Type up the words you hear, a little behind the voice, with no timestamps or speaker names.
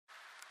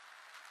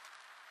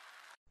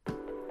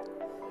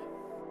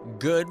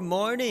Good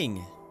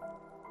morning.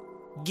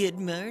 Good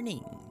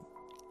morning.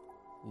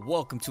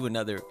 Welcome to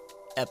another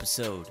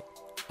episode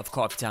of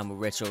Coffee Time with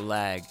Retro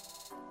Lag.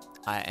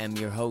 I am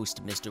your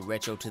host, Mr.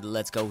 Retro to the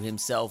Let's Go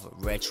himself,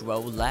 Retro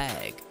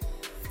Lag.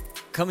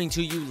 Coming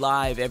to you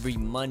live every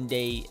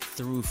Monday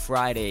through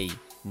Friday,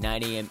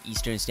 9 a.m.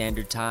 Eastern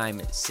Standard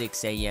Time,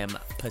 6 a.m.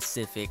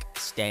 Pacific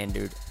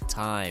Standard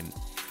Time.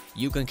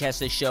 You can catch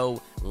the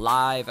show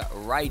live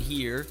right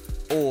here,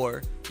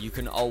 or you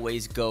can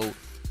always go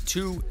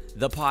to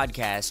the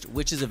podcast,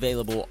 which is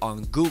available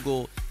on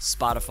Google,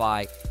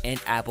 Spotify, and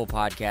Apple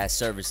Podcast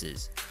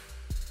services.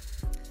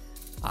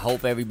 I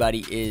hope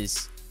everybody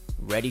is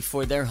ready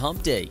for their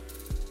hump day.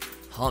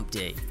 Hump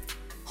day.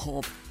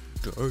 Hump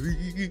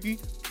day.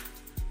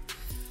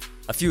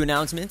 A few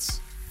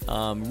announcements.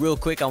 Real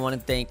quick, I want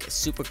to thank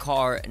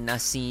Supercar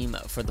Nassim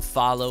for the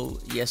follow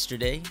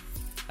yesterday.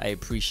 I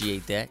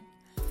appreciate that.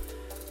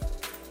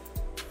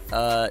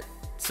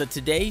 So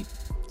today,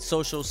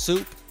 Social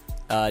Soup,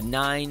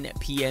 9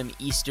 p.m.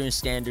 Eastern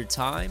Standard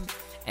Time.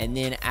 And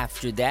then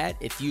after that,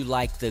 if you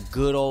like the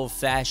good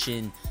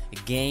old-fashioned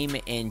game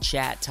and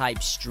chat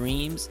type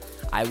streams,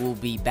 I will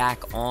be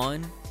back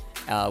on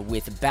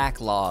with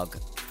Backlog.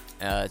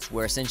 It's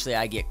where essentially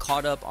I get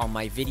caught up on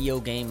my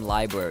video game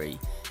library.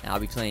 And I'll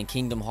be playing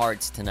Kingdom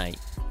Hearts tonight.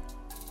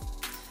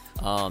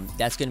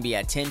 That's going to be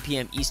at 10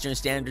 p.m. Eastern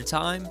Standard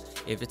Time.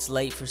 If it's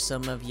late for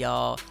some of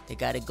y'all, they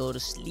got to go to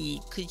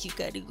sleep because you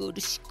got to go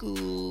to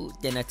school,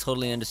 then I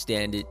totally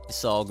understand it.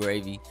 It's all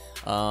gravy.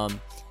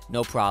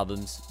 No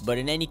problems. But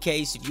in any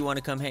case, if you want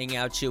to come hang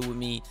out, chill with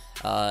me,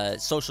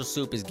 Social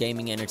Soup is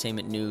gaming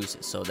entertainment news.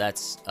 So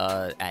that's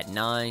at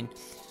 9.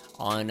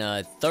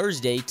 On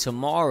Thursday,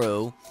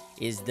 tomorrow,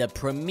 is the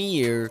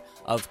premiere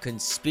of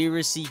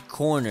Conspiracy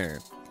Corner.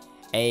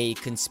 A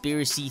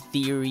conspiracy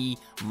theory,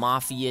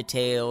 mafia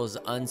tales,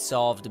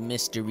 unsolved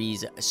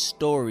mysteries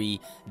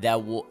story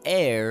that will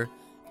air,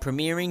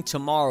 premiering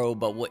tomorrow,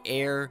 but will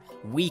air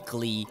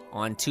weekly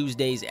on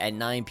Tuesdays at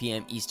 9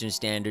 p.m. Eastern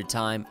Standard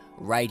Time,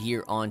 right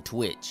here on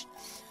Twitch.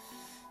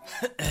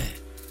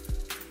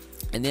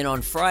 And then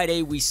on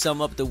Friday, we sum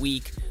up the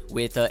week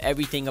with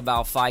Everything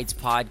About Fights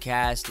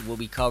podcast. We'll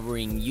be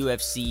covering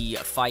UFC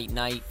Fight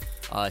Night,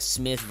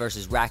 Smith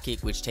versus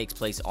Rakic, which takes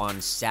place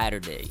on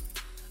Saturday.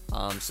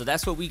 So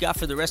that's what we got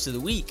for the rest of the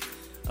week.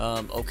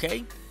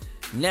 Okay.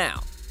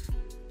 Now,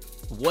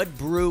 what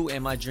brew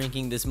am I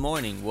drinking this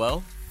morning?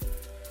 Well,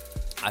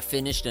 I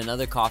finished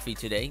another coffee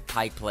today,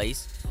 Pike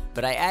Place,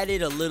 but I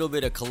added a little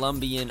bit of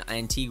Colombian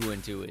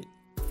Antiguan to it.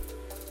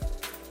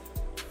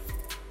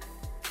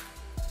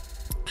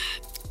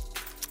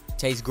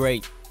 Tastes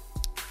great.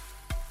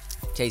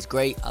 Tastes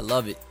great. I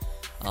love it.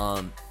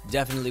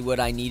 Definitely what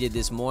I needed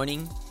this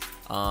morning.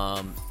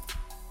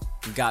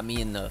 Got me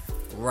in the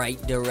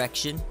right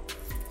direction.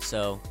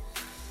 So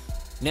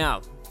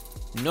now,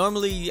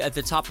 normally at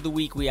the top of the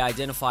week we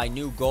identify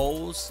new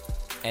goals,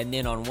 and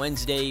then on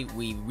Wednesday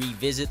we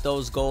revisit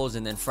those goals,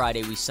 and then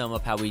Friday we sum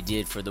up how we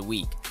did for the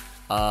week.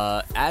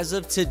 As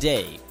of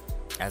today,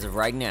 as of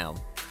right now,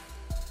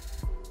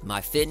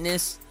 my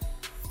fitness,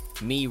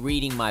 me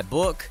reading my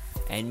book,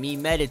 and me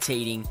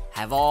meditating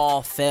have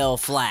all fell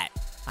flat.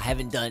 I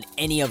haven't done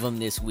any of them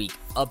this week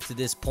up to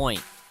this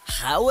point.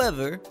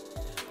 However,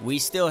 we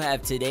still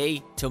have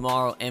today,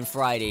 tomorrow, and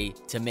Friday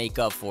to make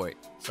up for it.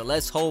 So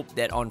let's hope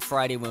that on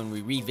Friday when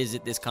we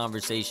revisit this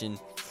conversation,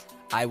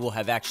 I will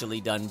have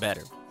actually done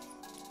better.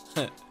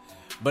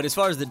 But as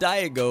far as the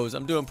diet goes,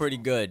 I'm doing pretty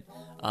good.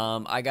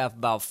 I got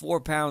about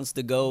 4 pounds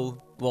to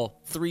go. Well,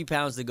 3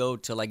 pounds to go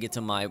till I get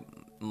to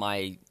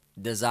my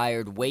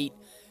desired weight.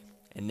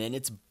 And then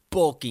it's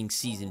bulking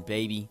season,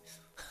 baby.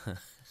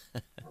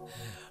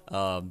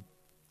 In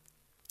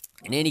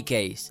any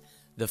case,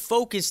 the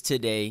focus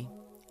today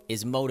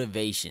is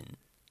motivation.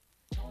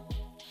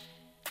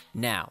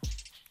 Now,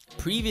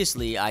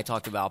 previously I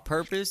talked about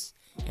purpose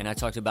and I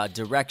talked about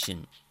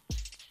direction.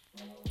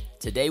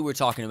 Today we're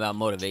talking about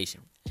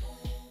motivation.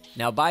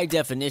 Now, by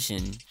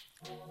definition,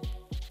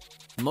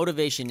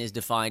 motivation is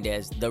defined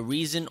as the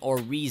reason or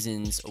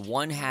reasons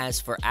one has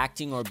for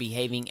acting or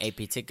behaving a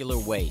particular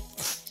way.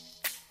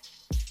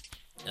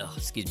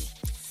 Excuse me.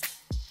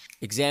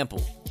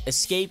 Example,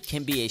 escape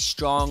can be a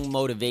strong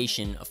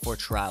motivation for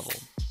travel.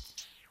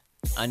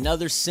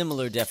 Another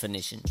similar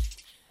definition,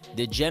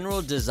 the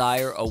general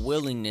desire or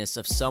willingness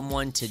of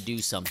someone to do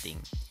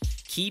something.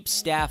 Keep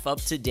staff up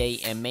to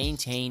date and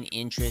maintain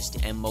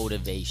interest and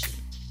motivation.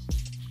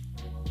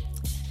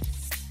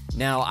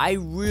 Now, I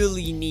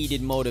really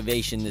needed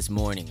motivation this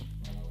morning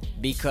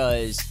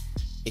because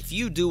if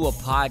you do a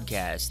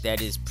podcast that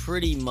is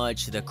pretty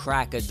much the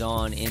crack of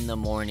dawn in the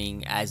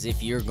morning as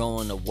if you're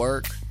going to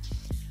work,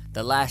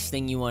 the last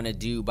thing you want to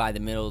do by the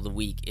middle of the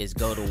week is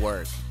go to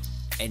work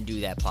and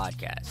do that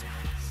podcast.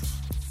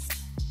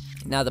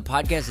 Now, the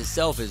podcast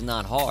itself is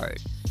not hard.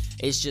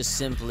 It's just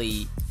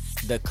simply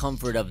the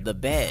comfort of the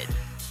bed.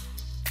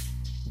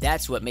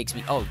 That's what makes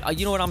me... Oh,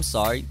 you know what? I'm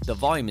sorry. The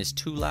volume is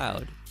too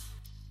loud.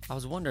 I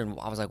was wondering,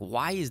 I was like,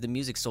 why is the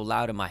music so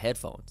loud in my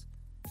headphones?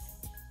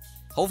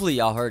 Hopefully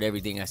y'all heard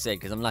everything I said,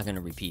 because I'm not going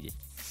to repeat it.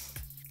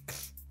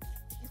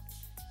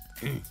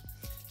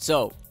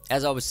 So,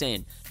 as I was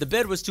saying, the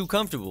bed was too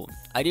comfortable.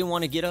 I didn't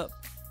want to get up.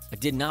 I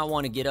did not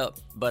want to get up,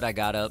 but I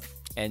got up,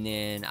 and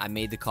then I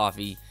made the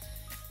coffee,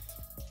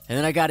 and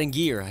then I got in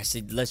gear. I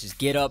said, let's just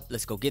get up.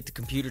 Let's go get the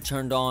computer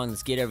turned on.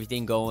 Let's get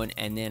everything going,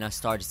 and then I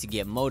started to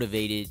get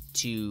motivated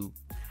to,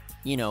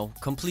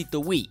 complete the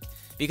week.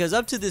 Because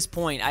up to this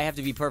point, I have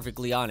to be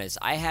perfectly honest,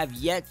 I have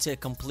yet to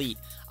complete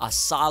a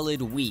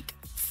solid week,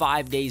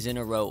 5 days in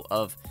a row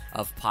of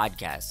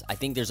podcasts. I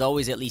think there's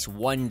always at least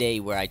one day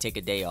where I take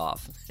a day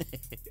off.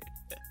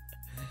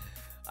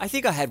 I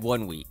think I had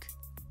 1 week.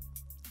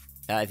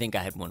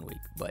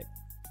 But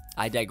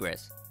I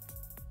digress.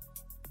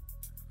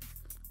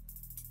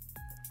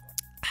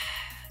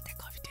 That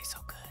coffee tastes so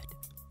good.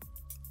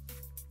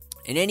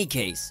 In any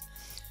case,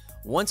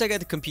 once I got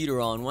the computer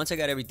on, once I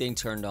got everything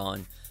turned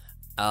on,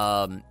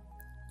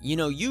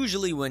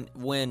 usually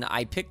when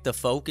I pick the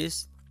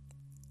focus,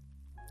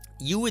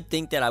 you would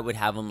think that I would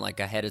have them like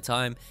ahead of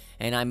time,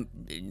 and I'm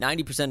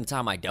 90% of the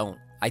time I don't.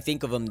 I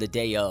think of them the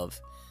day of.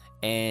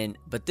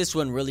 But this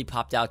one really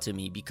popped out to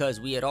me because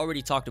we had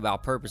already talked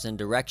about purpose and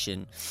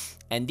direction,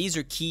 and these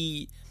are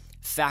key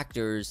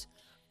factors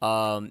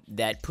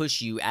that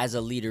push you as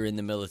a leader in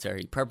the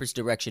military. Purpose,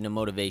 direction, and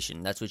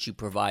motivation. That's what you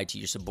provide to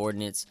your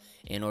subordinates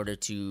in order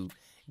to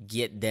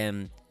get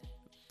them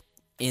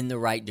in the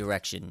right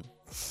direction,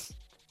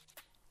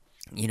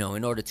 in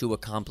order to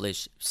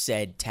accomplish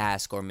said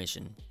task or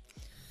mission.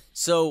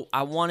 So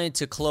I wanted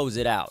to close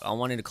it out. I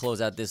wanted to close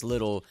out this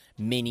little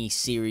mini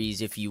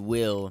series, if you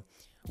will,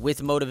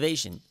 with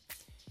motivation.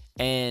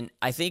 And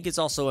I think it's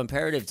also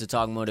imperative to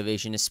talk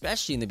motivation,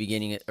 especially in the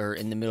beginning or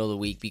in the middle of the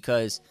week,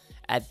 because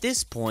at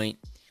this point,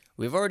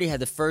 we've already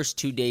had the first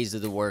 2 days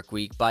of the work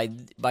week. By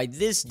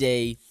this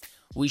day,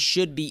 we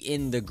should be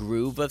in the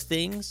groove of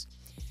things.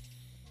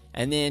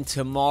 And then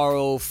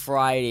tomorrow,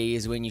 Friday,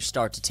 is when you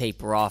start to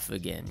taper off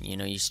again.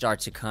 You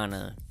start to kind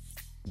of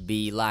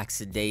be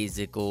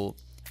lackadaisical,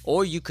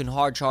 or you can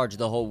hard charge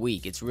the whole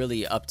week. It's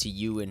really up to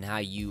you and how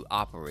you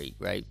operate,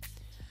 right?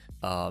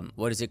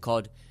 What is it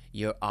called?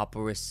 Your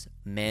operus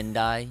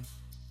mandi?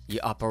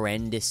 Your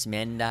operandus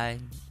mandi?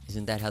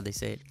 Isn't that how they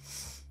say it?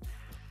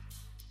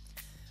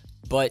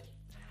 But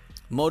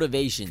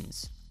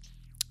motivations.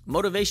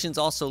 Motivations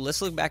also,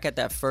 let's look back at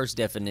that first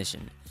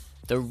definition.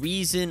 The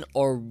reason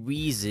or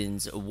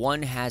reasons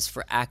one has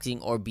for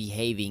acting or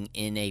behaving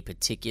in a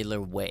particular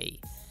way.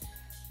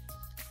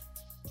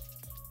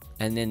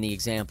 And then the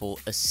example,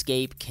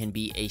 escape can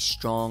be a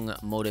strong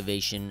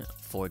motivation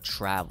for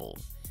travel.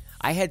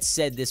 I had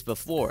said this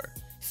before.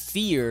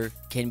 Fear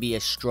can be a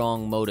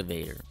strong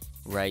motivator,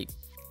 right?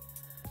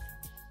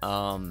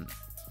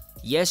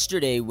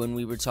 Yesterday when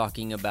we were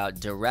talking about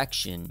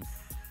direction,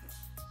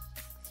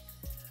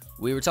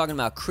 we were talking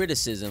about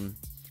criticism,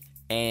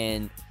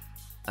 and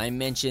I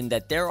mentioned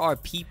that there are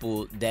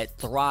people that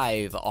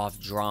thrive off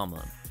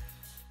drama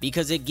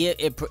because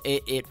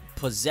it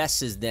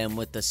possesses them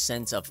with a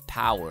sense of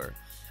power,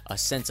 a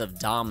sense of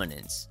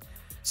dominance.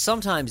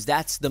 Sometimes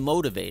that's the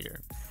motivator.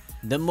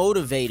 The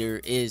motivator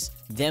is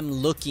them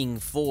looking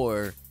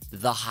for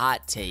the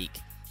hot take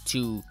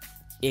to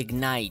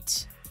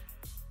ignite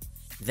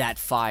that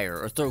fire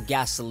or throw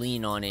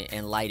gasoline on it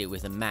and light it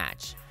with a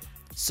match.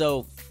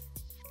 So,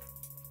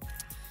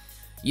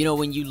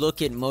 when you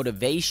look at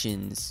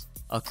motivations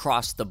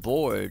across the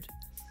board,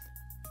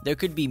 there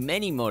could be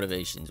many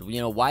motivations.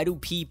 Why do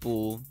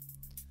people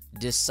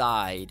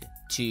decide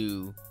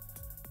to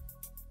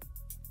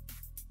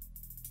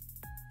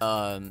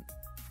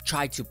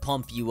try to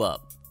pump you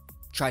up,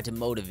 try to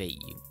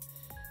motivate you?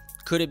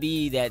 Could it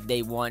be that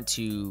they want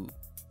to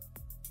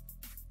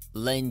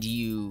lend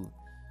you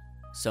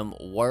some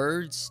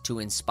words to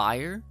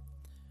inspire?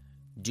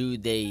 Do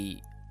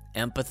they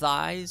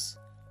empathize?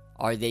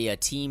 Are they a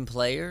team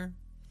player?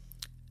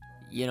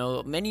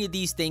 Many of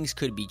these things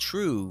could be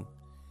true.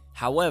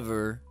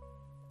 However,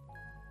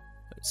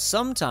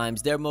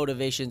 sometimes their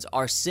motivations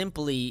are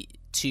simply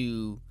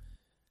to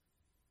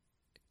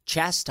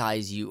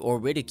chastise you or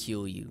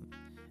ridicule you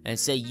and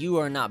say you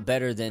are not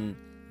better than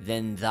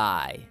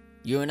thy.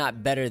 You are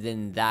not better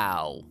than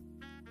thou.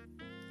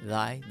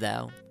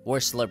 Thou. Or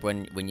Slurp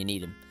when you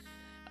need him.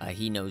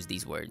 He knows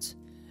these words.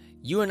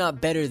 You are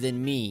not better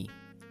than me.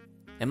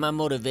 And my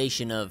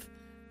motivation of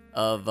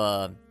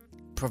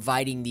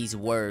providing these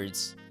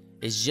words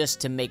is just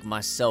to make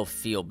myself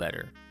feel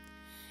better.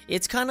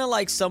 It's kind of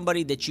like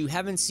somebody that you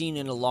haven't seen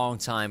in a long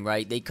time,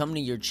 right? They come to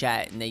your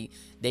chat and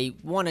they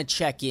want to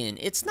check in.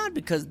 It's not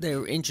because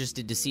they're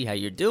interested to see how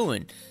you're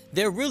doing.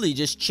 They're really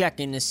just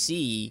checking to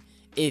see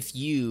if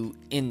you,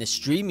 in the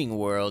streaming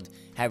world,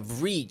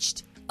 have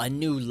reached a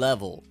new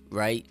level,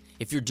 right?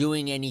 If you're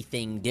doing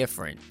anything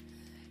different.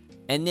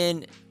 And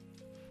then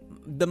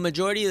the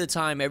majority of the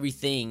time,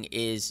 everything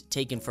is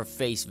taken for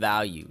face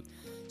value.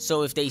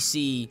 So if they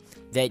see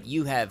that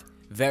you have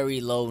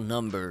very low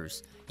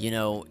numbers,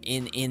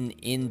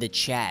 in the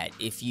chat,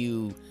 if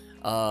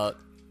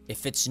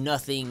it's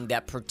nothing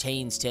that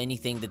pertains to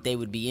anything that they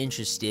would be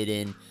interested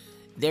in,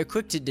 they're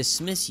quick to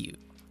dismiss you.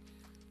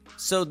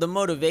 So the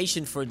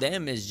motivation for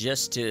them is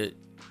just to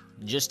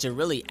just to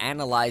really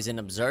analyze and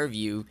observe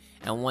you.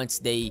 And once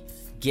they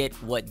get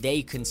what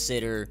they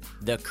consider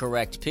the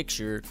correct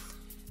picture,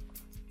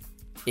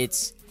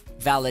 it's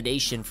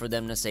validation for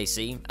them to say,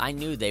 see, I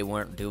knew they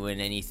weren't doing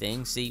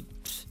anything. See,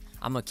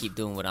 I'm going to keep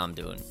doing what I'm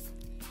doing.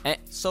 And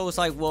so it's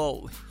like,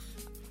 well,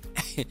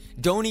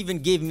 don't even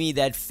give me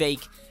that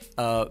fake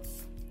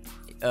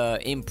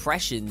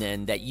impression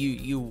then that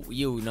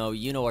you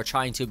know are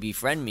trying to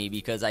befriend me,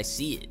 because I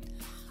see it.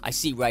 I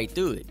see right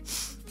through it.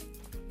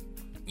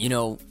 You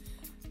know,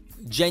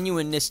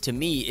 genuineness to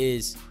me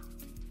is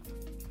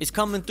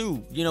coming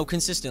through,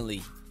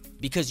 consistently,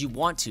 because you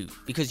want to,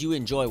 because you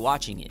enjoy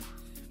watching it,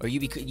 or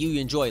you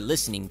enjoy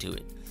listening to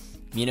it.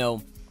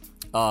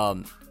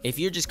 If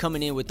you're just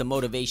coming in with the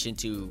motivation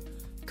to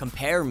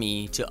compare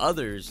me to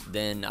others,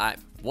 then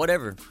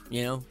whatever.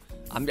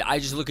 I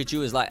just look at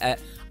you as like,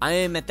 I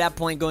am at that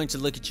point going to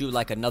look at you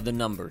like another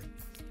number.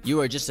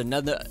 You are just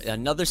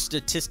another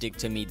statistic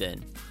to me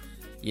then.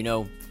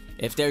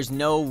 If there's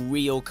no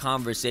real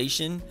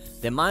conversation,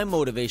 then my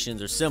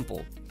motivations are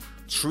simple.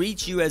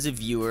 Treat you as a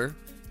viewer,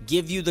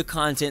 give you the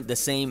content the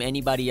same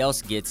anybody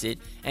else gets it,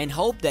 and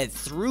hope that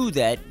through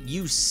that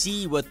you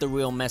see what the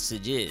real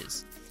message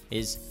is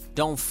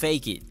don't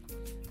fake it.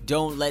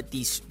 Don't let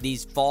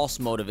these false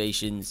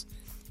motivations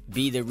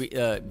be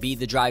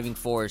the driving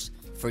force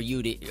for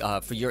you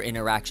to for your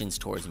interactions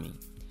towards me,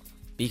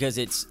 because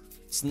it's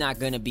not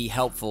going to be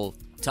helpful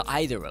to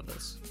either of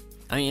us.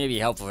 I mean, it'd be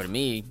helpful to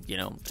me,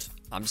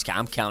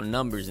 I'm counting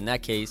numbers in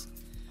that case.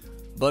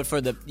 But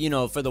for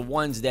the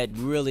ones that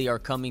really are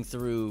coming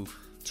through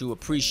to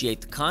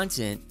appreciate the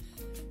content,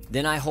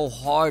 then I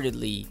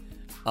wholeheartedly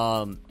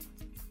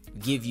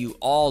give you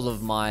all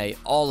of my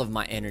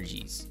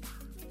energies.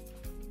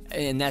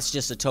 And that's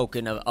just a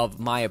token of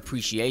my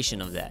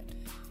appreciation of that.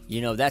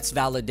 That's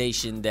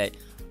validation that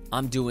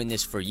I'm doing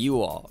this for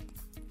you all.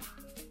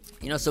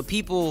 So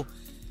people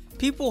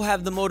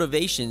have the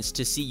motivations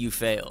to see you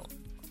fail.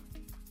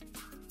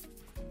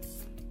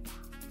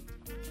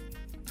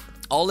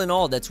 All in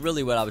all, that's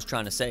really what I was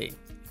trying to say.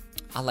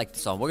 I like the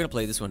song. We're going to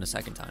play this one a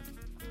second time.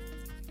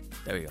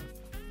 There we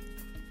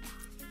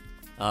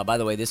go. By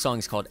the way, this song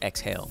is called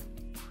Exhale.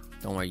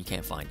 Don't worry, you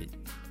can't find it.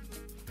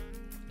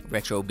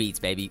 Retro beats,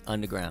 baby.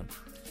 Underground.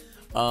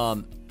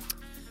 But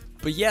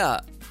yeah,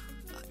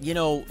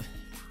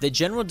 the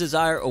general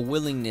desire or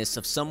willingness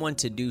of someone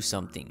to do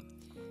something.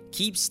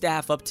 Keep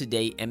staff up to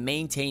date and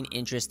maintain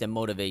interest and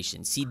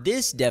motivation. See,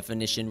 this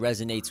definition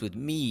resonates with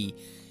me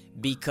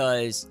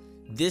because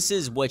this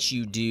is what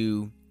you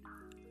do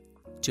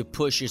to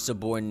push your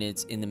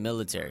subordinates in the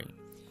military.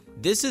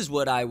 This is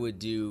what I would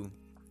do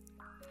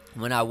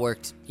when I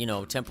worked,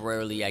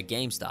 temporarily at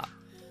GameStop.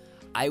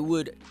 I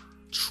would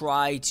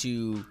try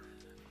to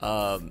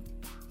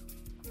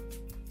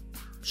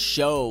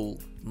show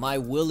my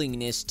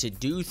willingness to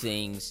do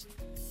things,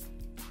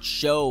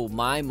 show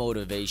my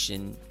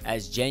motivation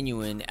as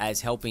genuine as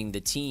helping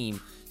the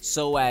team,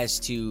 so as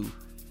to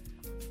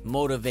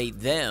motivate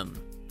them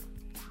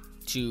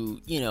to,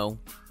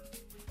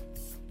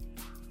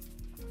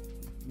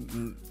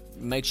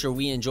 make sure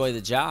we enjoy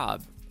the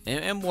job.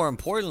 And more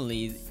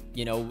importantly,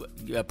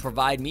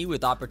 provide me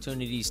with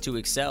opportunities to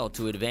excel,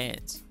 to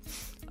advance.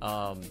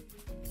 I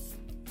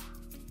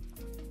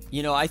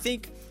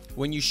think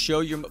when you show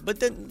your,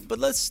 but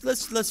let's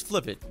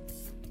flip it.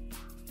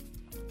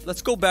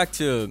 Let's go back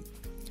to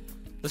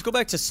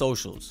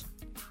socials.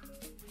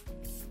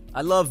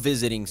 I love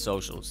visiting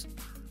socials.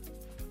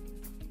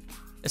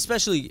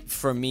 Especially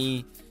for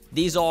me,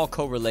 these all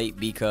correlate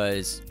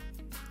because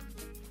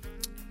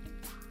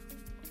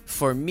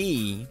for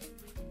me,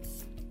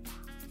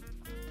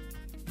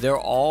 they're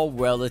all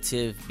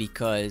relative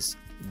because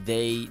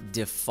they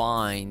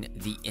define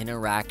the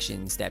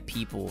interactions that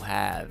people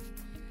have,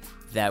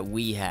 that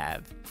we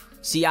have.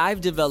 See,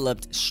 I've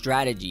developed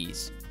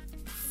strategies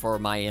for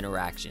my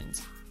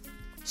interactions.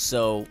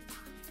 So,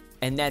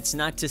 and that's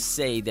not to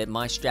say that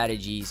my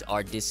strategies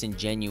are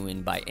disingenuous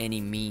by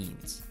any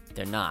means.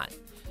 They're not.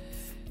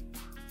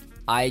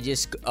 I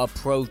just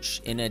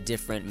approach in a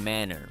different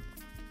manner.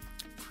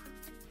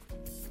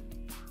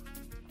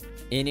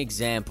 An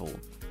example,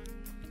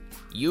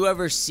 you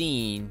ever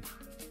seen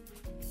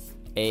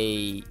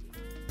a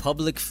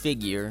public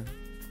figure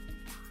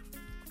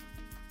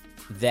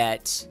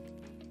that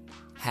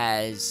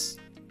has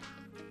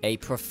a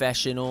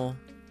professional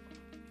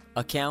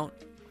account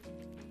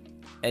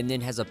and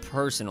then has a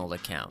personal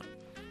account?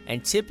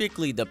 And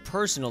typically the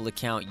personal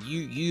account,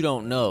 you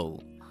don't know.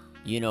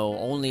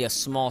 Only a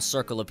small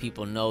circle of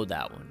people know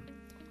that one.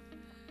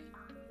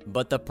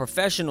 But the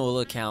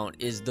professional account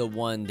is the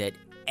one that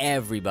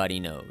everybody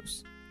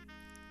knows.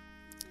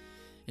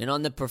 And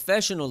on the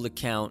professional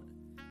account,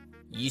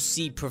 you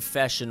see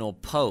professional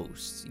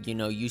posts.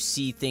 You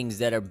see things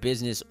that are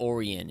business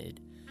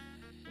oriented.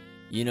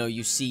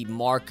 You see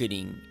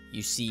marketing.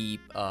 You see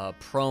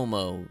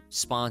promo,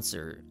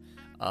 sponsor,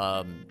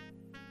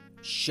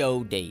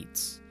 show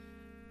dates,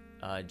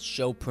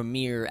 show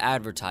premiere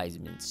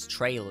advertisements,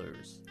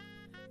 trailers,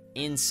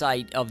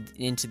 insight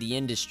into the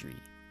industry.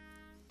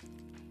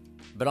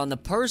 But on the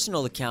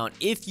personal account,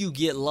 if you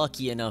get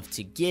lucky enough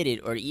to get it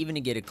or even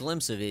to get a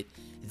glimpse of it,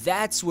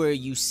 that's where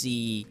you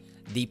see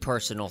the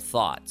personal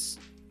thoughts.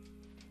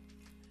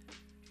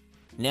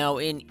 Now,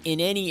 in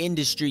any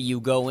industry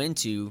you go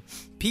into,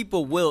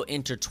 people will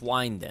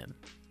intertwine them.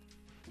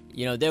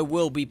 You know, there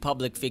will be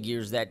public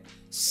figures that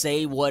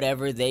say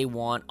whatever they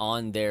want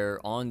on their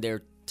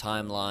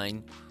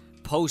timeline,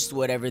 post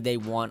whatever they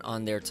want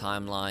on their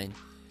timeline,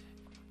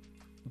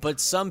 but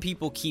some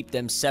people keep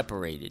them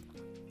separated.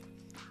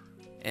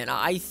 And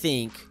I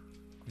think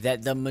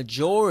that the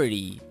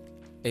majority,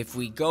 if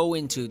we go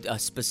into a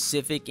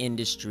specific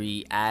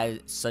industry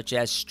such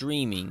as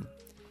streaming,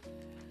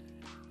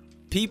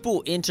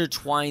 people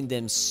intertwine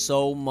them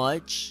so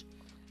much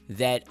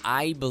that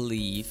I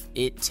believe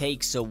it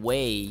takes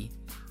away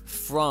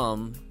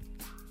from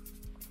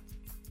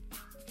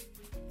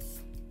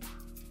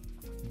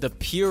the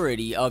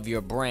purity of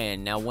your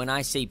brand. Now, when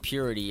I say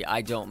purity,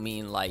 I don't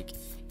mean like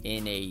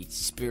in a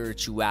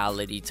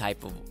spirituality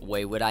type of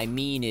way. What I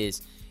mean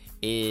is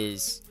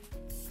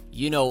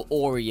you know,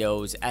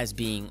 Oreos as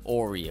being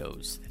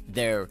Oreos.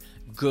 They're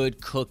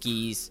good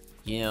cookies,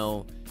 you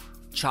know,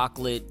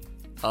 chocolate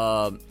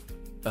a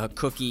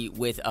cookie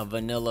with a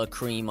vanilla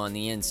cream on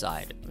the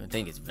inside. I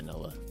think it's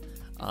vanilla.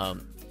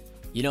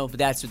 You know, but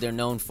that's what they're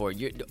known for.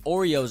 The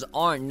Oreos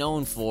aren't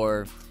known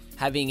for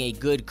having a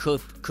good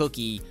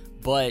cookie,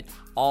 but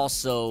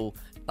also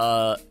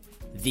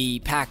the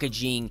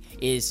packaging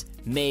is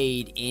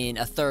made in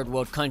a third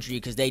world country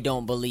because they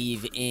don't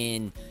believe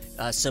in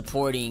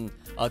supporting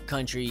a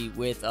country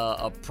with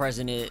a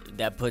president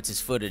that puts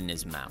his foot in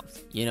his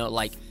mouth. You know,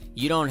 like,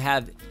 you don't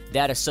have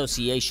that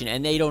association,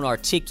 and they don't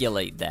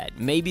articulate that.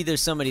 Maybe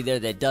there's somebody there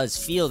that does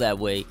feel that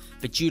way,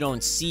 but you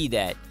don't see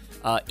that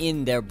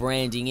in their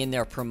branding, in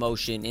their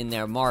promotion, in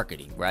their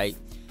marketing, right?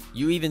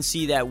 You even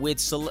see that with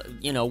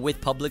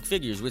with public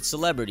figures, with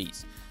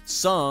celebrities.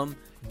 Some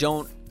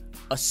don't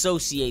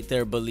associate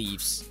their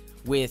beliefs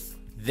with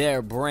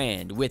their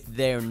brand, with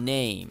their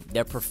name,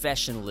 their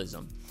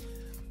professionalism,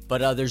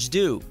 but others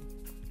do.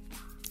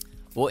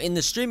 Well, in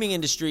the streaming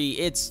industry,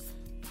 it's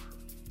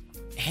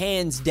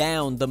hands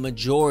down the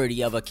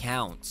majority of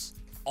accounts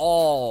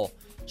all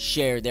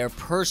share their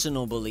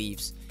personal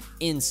beliefs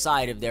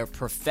inside of their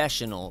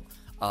professional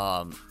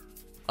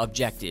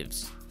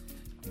objectives,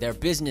 their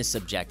business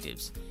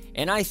objectives.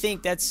 And I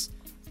think that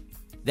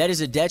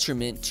is a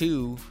detriment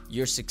to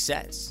your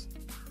success.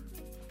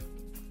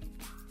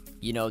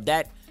 You know,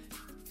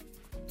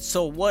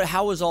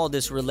 how is all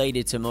this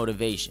related to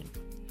motivation?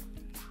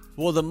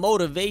 Well, the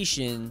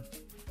motivation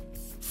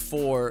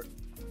for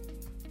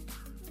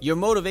your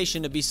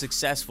motivation to be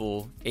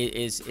successful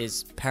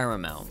is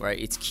paramount, right?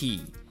 It's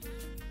key.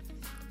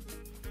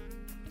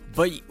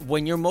 But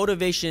when your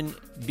motivation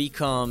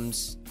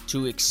becomes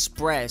to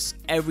express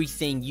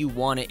everything you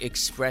want to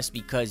express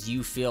because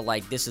you feel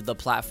like this is the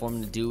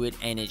platform to do it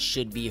and it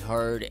should be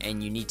heard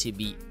and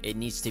it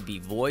needs to be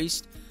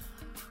voiced,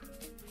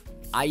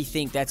 I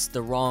think that's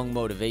the wrong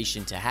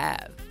motivation to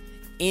have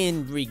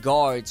in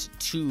regards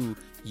to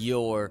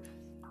your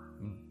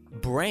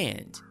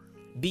brand.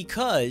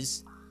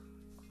 Because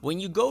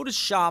when you go to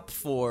shop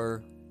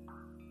for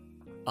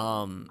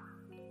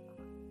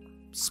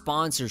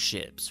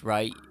sponsorships,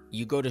 right?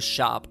 You go to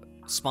shop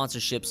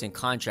sponsorships and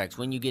contracts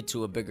when you get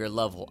to a bigger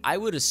level. I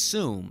would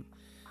assume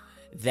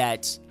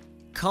that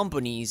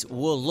companies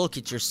will look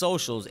at your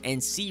socials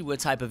and see what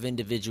type of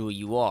individual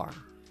you are.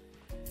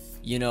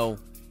 You know,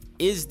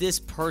 is this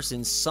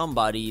person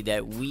somebody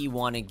that we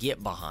want to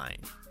get behind?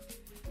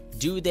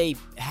 Do they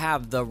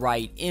have the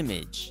right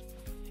image?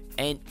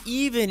 And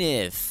even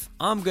if,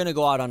 I'm going to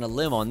go out on a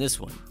limb on this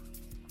one,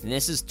 and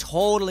this is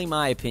totally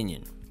my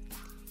opinion,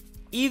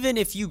 even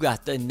if you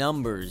got the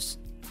numbers,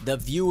 the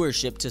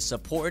viewership to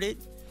support it,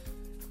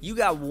 you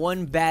got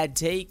one bad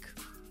take,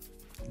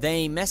 they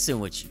ain't messing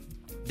with you.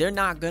 They're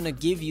not going to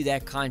give you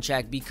that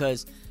contract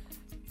because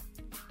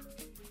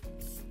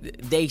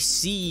they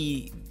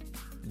see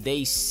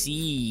the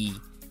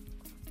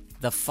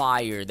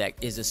fire that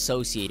is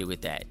associated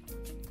with that.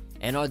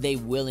 And are they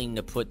willing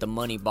to put the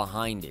money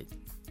behind it?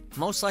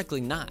 Most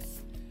likely not.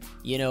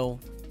 You know,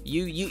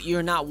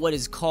 you're not what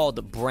is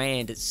called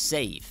brand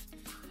safe.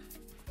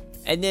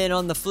 And then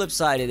on the flip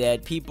side of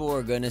that, people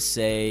are going to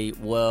say,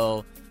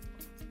 well,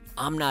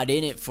 I'm not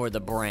in it for the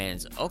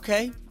brands.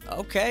 Okay,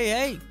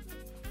 hey,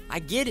 I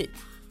get it.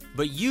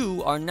 But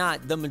you are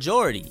not the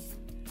majority.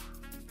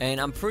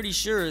 And I'm pretty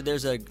sure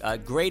there's a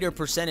greater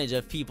percentage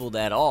of people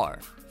that are.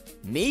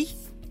 Me?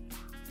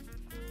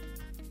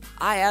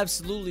 I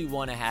absolutely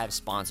want to have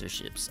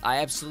sponsorships. I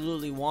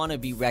absolutely want to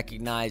be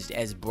recognized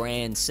as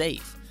brand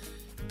safe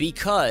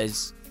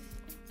because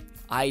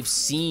I've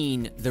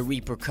seen the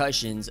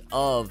repercussions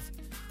of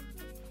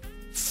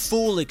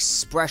full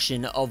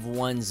expression of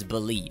one's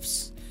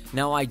beliefs.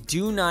 Now, I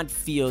do not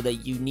feel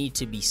that you need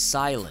to be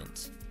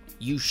silent.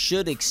 You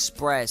should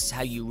express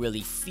how you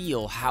really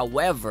feel.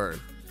 However,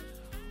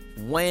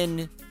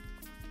 when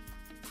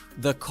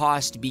the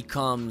cost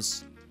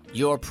becomes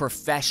your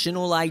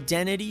professional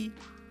identity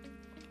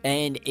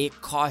and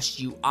it costs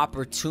you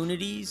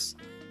opportunities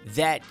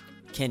that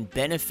can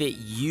benefit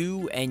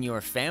you and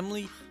your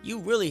family, you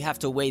really have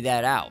to weigh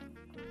that out.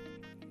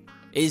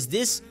 Is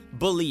this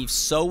belief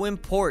so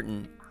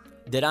important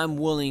that I'm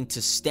willing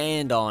to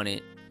stand on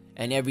it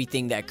and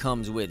everything that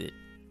comes with it?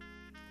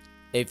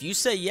 If you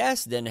say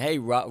yes, then hey,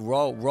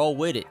 roll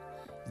with it.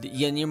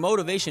 And your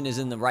motivation is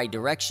in the right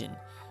direction,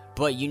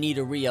 but you need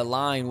to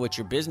realign what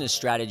your business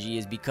strategy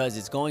is, because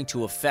it's going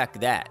to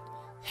affect that,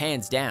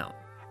 hands down.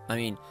 I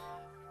mean,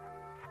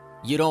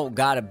 you don't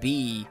gotta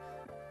be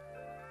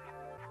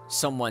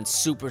someone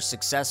super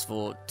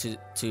successful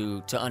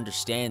to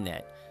understand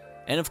that.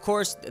 And of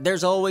course,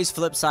 there's always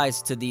flip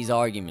sides to these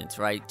arguments,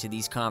 right? To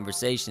these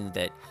conversations,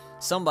 that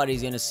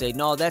somebody's gonna say,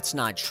 no, that's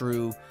not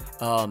true.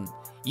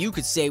 You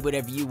could say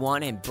whatever you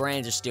want and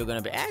brands are still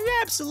gonna be,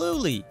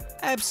 absolutely.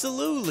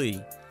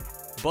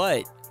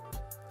 But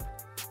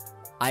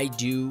I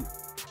do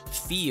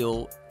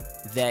feel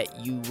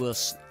that you will,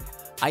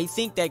 I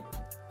think that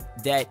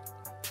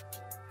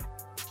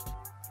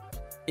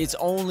is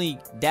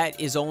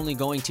only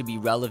going to be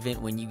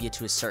relevant when you get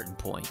to a certain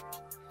point.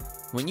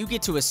 When you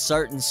get to a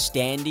certain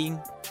standing,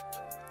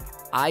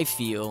 I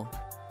feel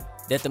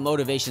that the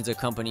motivations of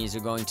companies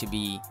are going to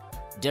be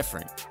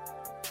different.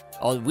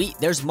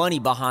 There's money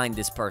behind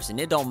this person.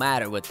 It don't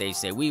matter what they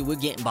say. We're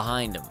getting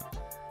behind them.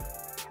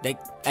 They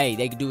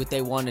can do what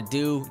they want to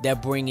do. They're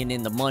bringing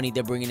in the money.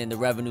 They're bringing in the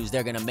revenues.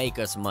 They're going to make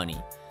us money.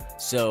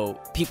 So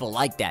people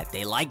like that.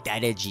 They like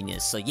that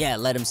edginess. So yeah,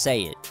 let them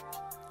say it.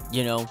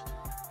 You know?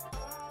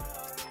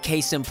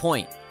 Case in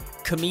point,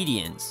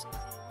 comedians.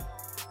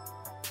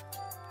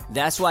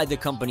 That's why the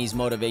company's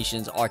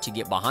motivations are to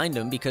get behind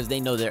them, because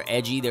they know they're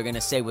edgy. They're going to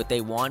say what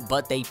they want,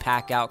 but they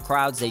pack out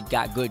crowds. They've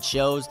got good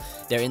shows.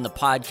 They're in the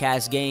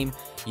podcast game.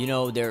 You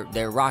know,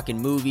 they're rocking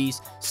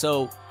movies.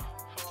 So,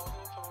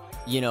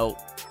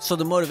 so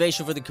the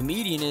motivation for the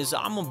comedian is,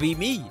 I'm going to be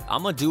me.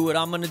 I'm going to do what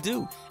I'm going to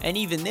do. And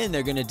even then,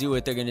 they're going to do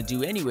what they're going to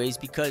do anyways,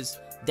 because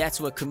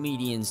that's what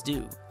comedians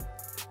do.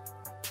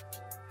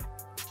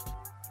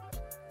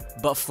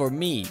 But for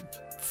me,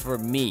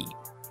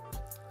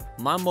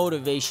 my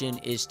motivation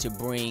is to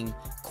bring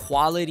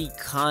quality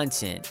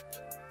content,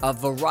 a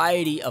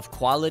variety of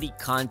quality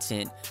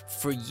content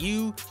for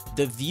you,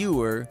 the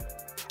viewer,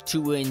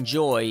 to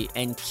enjoy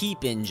and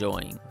keep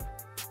enjoying.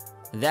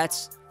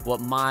 That's what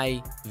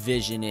my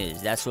vision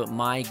is. That's what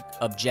my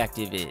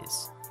objective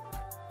is.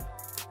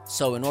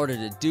 So in order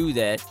to do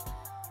that,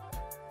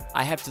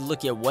 I have to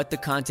look at what the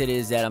content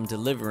is that I'm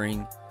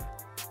delivering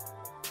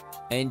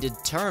and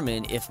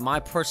determine if my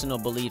personal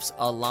beliefs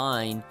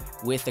align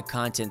with the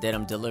content that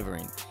I'm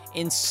delivering.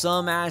 In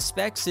some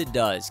aspects, it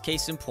does.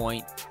 Case in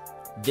point,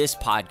 this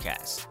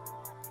podcast.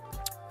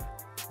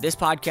 This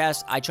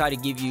podcast, I try to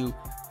give you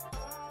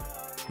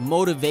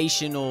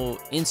motivational,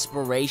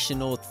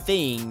 inspirational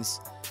things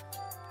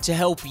to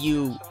help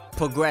you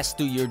progress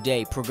through your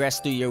day, progress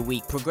through your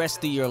week, progress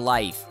through your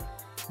life,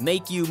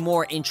 make you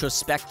more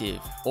introspective,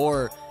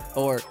 or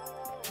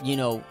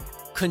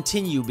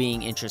continue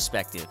being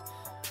introspective.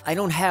 I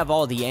don't have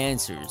all the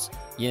answers.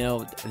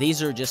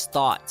 These are just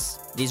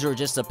thoughts. These are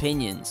just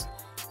opinions.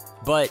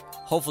 But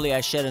hopefully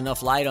I shed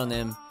enough light on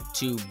them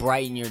to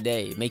brighten your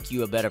day, make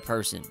you a better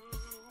person.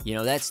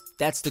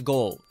 That's the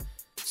goal.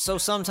 So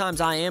sometimes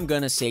I am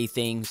going to say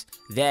things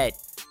that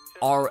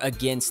are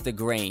against the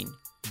grain,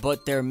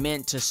 but they're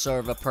meant to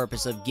serve a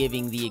purpose of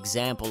giving the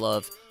example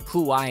of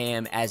who I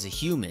am as a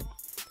human.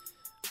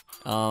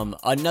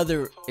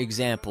 Another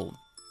example,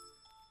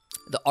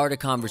 the art of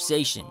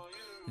conversation.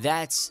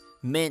 That's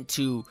meant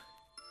to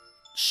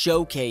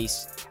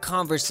showcase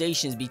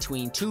conversations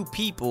between two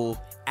people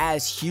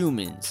as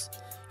humans.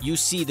 You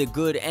see the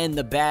good and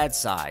the bad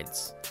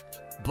sides,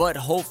 but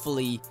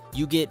hopefully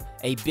you get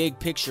a big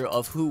picture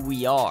of who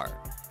we are.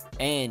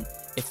 And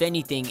if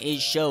anything,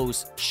 it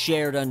shows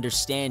shared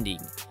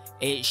understanding.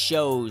 It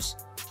shows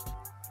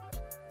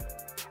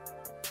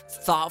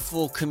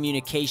thoughtful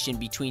communication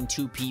between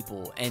two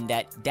people, and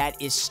that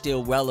is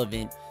still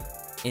relevant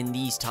in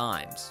these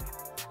times.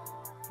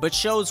 But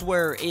shows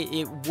where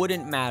it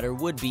wouldn't matter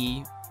would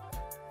be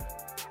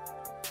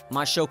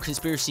my show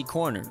Conspiracy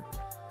Corner.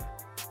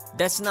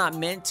 That's not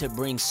meant to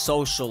bring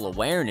social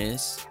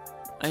awareness.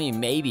 I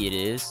mean, maybe it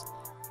is.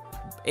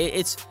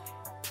 It's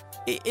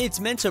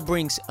meant to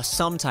bring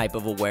some type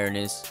of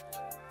awareness.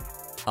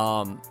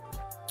 But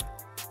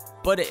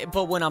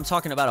when I'm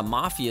talking about a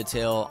mafia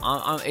tale,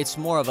 it's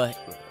more of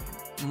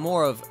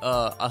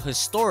a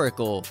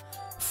historical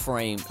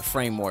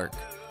framework.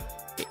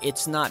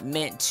 It's not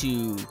meant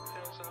to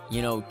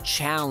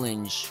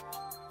challenge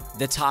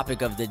the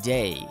topic of the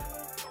day.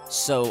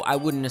 So I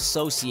wouldn't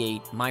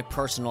associate my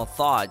personal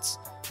thoughts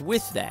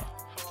with that,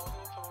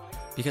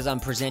 because I'm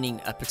presenting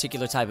a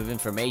particular type of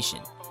information.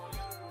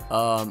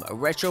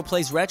 Retro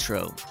plays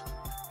retro.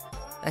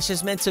 That's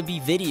just meant to be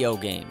video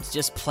games,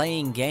 just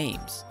playing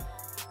games.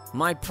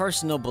 My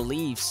personal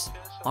beliefs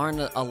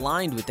aren't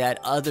aligned with that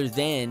other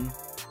than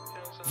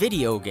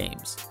video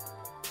games.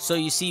 So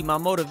you see, my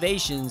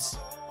motivations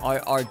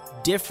are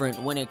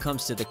different when it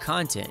comes to the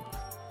content.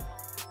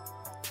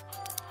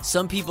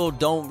 Some people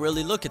don't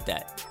really look at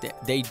that.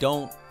 They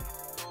don't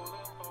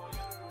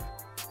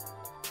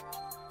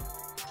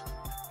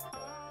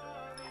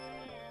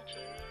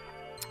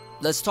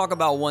let's talk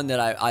about one that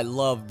I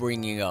love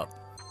bringing up.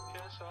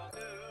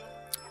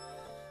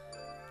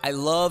 I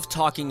love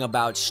talking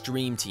about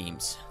stream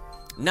teams,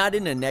 not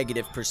in a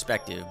negative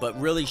perspective, but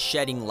really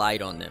shedding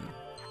light on them.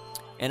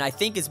 And I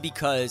think it's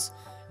because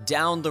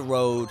down the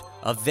road,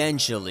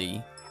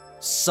 eventually,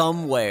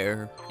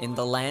 somewhere in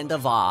the land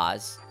of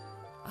Oz,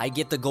 I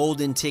get the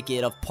golden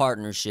ticket of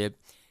partnership,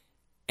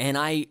 and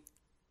I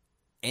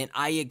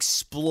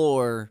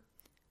explore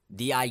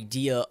the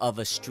idea of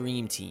a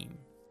stream team.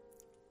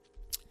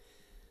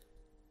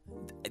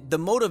 The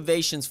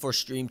motivations for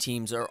stream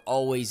teams are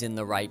always in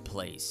the right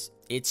place.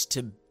 It's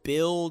to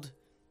build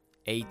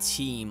a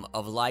team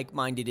of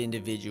like-minded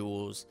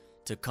individuals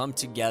to come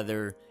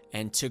together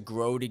and to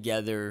grow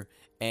together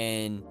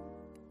and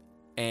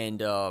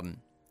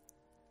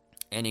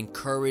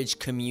encourage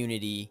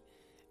community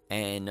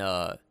and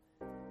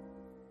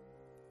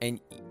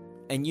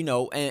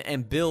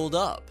build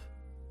up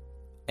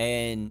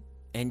and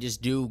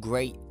just do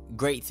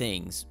great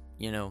things.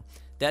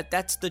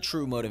 That's the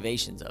true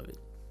motivations of it.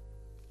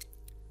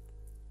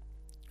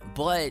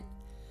 But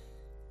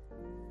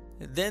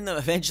then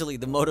eventually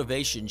the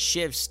motivation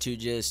shifts to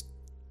just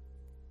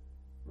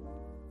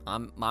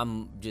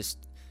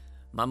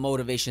my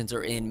motivations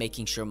are in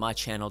making sure my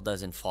channel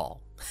doesn't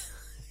fall.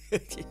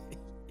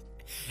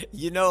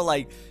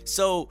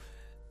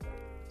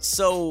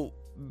 So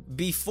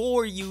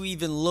before you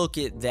even look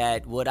at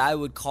that, what I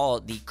would call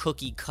the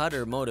cookie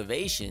cutter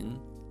motivation,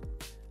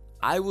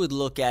 I would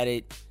look at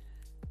it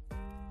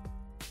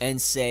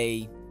and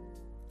say,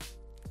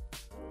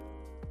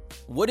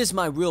 what is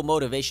my real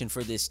motivation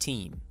for this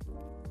team?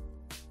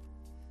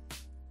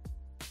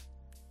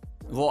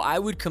 Well, I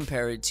would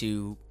compare it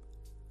to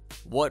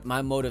what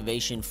my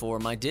motivation for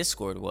my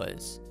Discord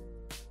was.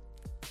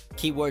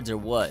 Keywords are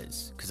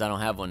was, because I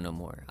don't have one no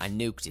more. I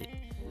nuked it.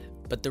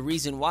 But the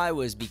reason why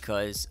was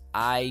because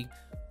I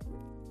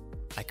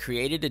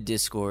created a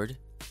Discord.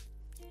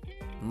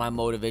 My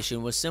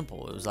motivation was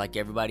simple. It was like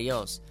everybody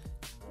else.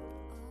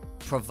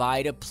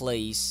 Provide a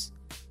place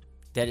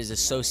that is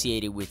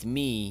associated with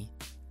me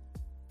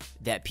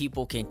that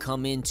people can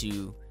come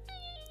into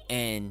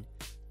and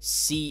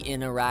see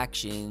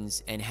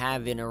interactions and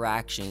have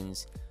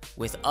interactions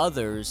with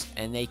others,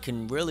 and they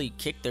can really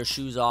kick their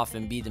shoes off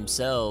and be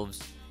themselves,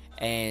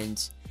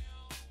 and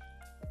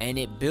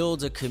it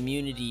builds a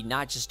community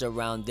not just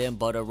around them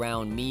but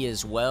around me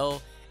as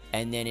well.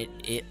 And then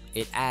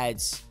it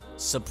adds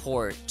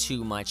support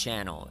to my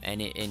channel,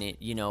 and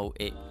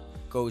it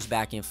goes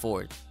back and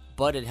forth,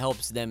 but it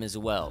helps them as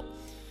well.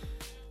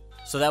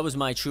 So that was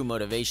my true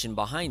motivation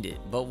behind it.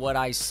 But what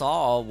I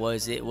saw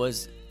was it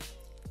was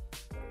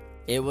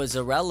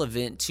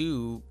irrelevant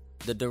to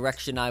the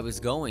direction I was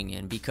going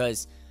in,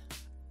 because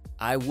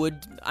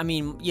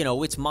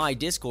it's my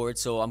Discord,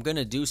 so I'm going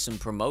to do some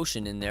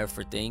promotion in there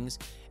for things,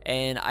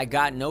 and I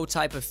got no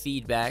type of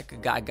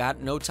feedback, I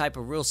got no type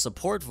of real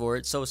support for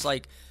it. So it's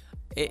like,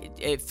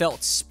 it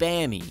felt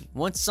spammy.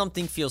 Once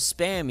something feels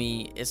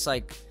spammy, it's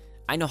like,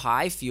 I know how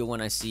I feel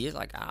when I see it,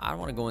 like, I don't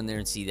want to go in there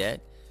and see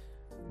that,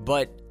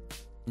 but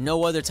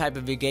no other type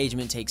of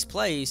engagement takes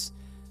place.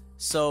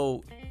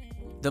 So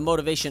the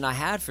motivation I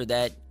had for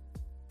that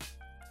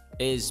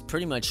is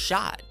pretty much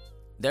shot.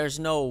 There's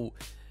no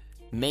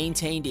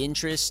maintained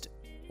interest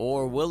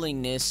or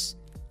willingness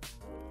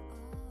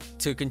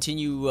to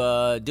continue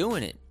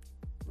doing it.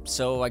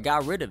 So I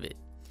got rid of it.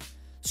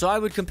 So I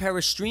would compare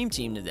a stream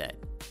team to that.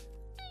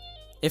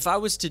 If I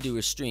was to do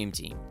a stream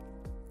team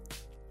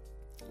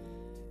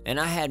and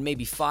I had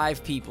maybe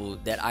 5 people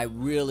that I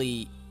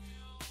really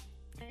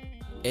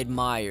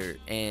admired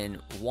and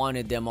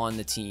wanted them on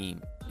the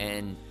team,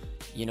 and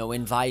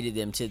invited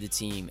them to the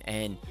team,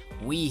 and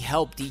we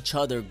helped each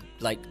other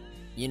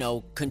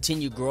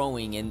continue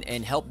growing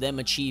and help them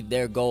achieve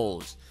their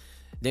goals,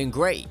 then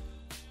great.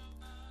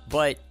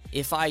 But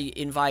if I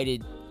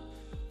invited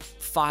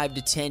 5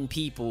 to 10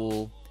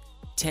 people,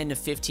 10 to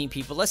 15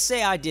 people, let's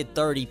say I did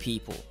 30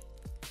 people.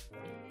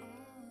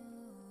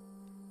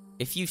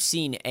 If you've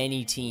seen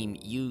any team,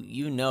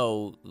 you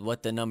know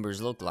what the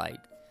numbers look like.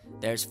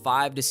 There's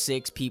 5 to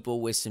 6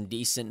 people with some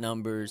decent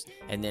numbers,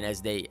 and then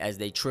as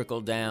they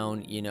trickle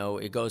down,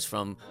 it goes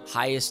from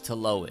highest to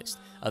lowest.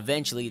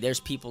 Eventually, there's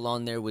people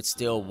on there with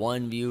still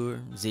 1 viewer,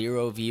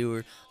 0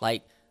 viewer.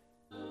 Like,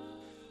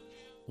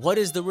 what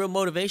is the real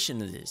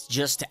motivation of this?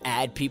 Just to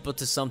add people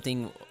to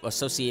something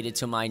associated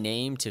to my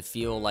name to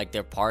feel like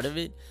they're part of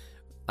it?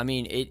 I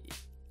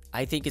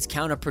think it's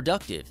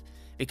counterproductive,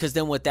 because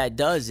then what that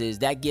does is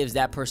that gives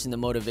that person the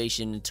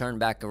motivation to turn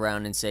back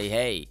around and say,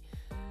 hey,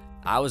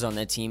 I was on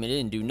that team and it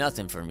didn't do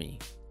nothing for me.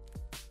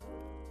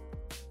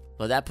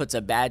 Well, that puts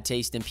a bad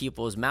taste in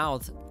people's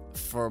mouth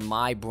for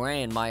my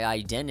brand, my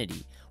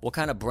identity. What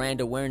kind of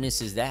brand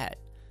awareness is that?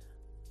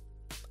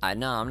 I'm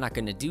not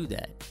going to do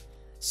that.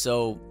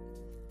 So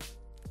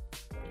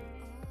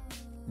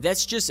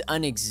that's just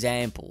an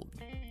example.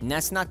 And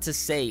that's not to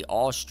say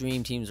all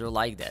stream teams are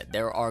like that.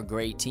 There are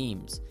great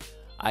teams.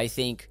 I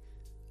think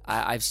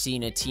I've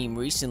seen a team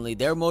recently,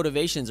 their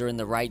motivations are in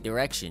the right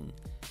direction.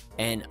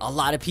 And a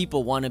lot of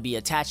people want to be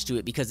attached to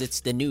it because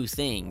it's the new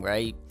thing,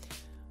 right?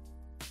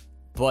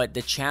 But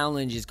the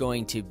challenge is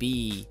going to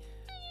be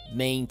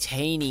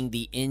maintaining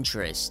the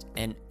interest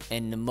and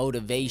the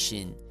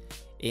motivation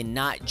in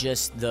not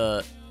just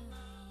the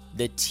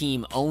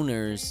team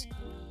owners,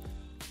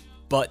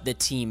 but the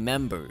team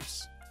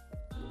members,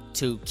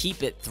 to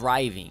keep it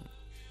thriving.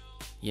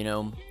 You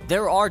know,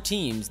 there are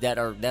teams that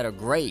are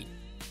great.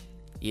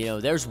 You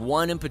know, there's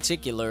one in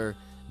particular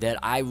that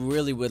I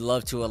really would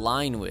love to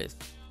align with,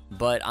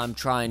 but I'm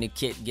trying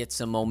to get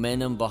some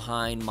momentum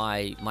behind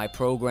my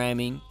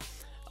programming.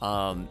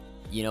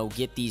 You know,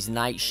 get these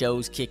night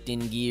shows kicked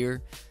in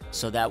gear,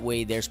 so that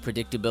way there's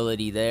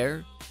predictability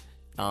there.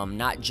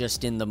 Not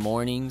just in the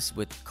mornings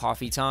with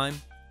coffee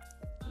time.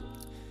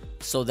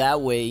 So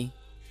that way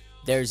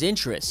there's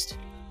interest.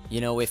 You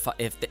know, if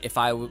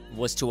I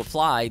was to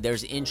apply,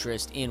 there's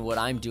interest in what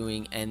I'm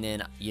doing, and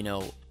then, you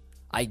know,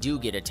 I do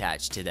get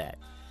attached to that.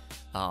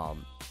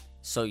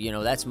 So, you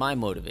know, that's my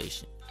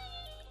motivation.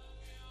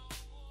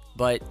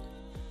 But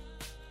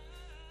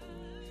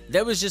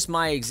that was just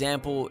my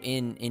example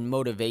in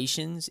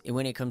motivations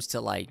when it comes to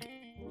like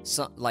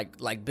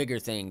bigger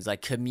things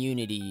like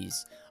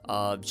communities,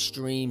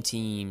 stream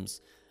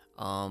teams,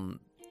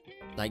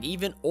 like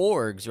even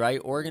orgs, right?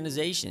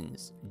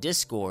 Organizations,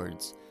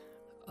 discords.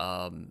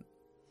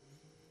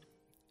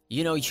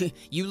 You know,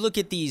 you look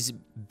at these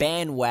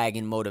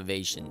bandwagon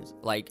motivations,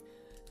 like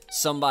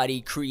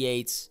somebody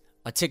creates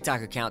a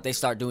TikTok account, they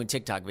start doing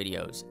TikTok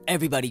videos.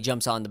 Everybody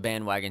jumps on the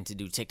bandwagon to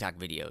do TikTok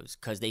videos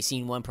because they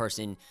seen one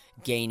person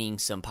gaining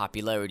some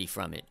popularity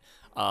from it.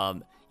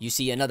 You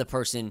see another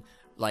person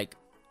like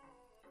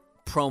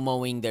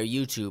promoting their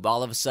YouTube.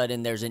 All of a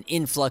sudden, there's an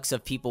influx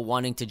of people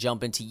wanting to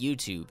jump into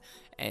YouTube,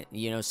 and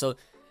you know, so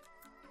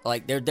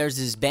like there's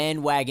this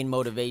bandwagon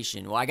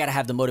motivation. Well, I gotta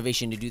have the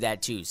motivation to do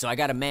that too. So I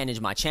gotta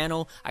manage my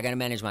channel, I gotta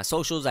manage my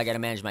socials, I gotta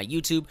manage my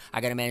YouTube, I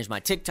gotta manage my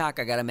TikTok,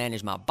 I gotta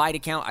manage my Byte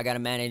account, I gotta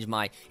manage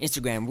my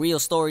Instagram Reel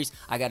stories,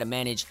 I gotta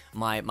manage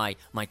my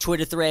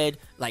Twitter thread,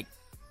 like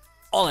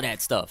all of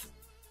that stuff.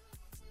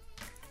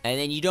 And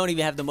then you don't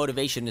even have the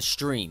motivation to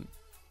stream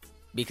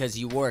because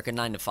you work a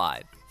 9 to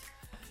 5.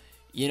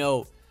 You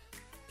know,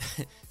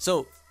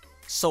 so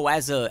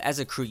as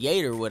a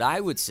creator, what I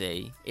would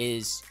say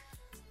is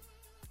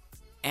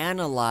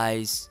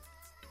analyze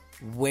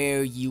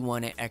where you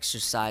want to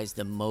exercise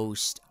the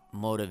most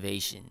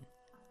motivation,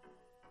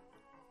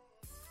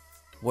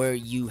 where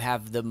you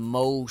have the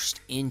most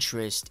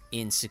interest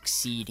in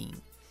succeeding,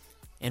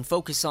 and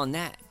focus on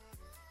that,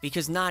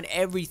 because not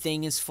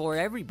everything is for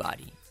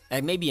everybody.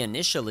 And maybe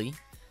initially,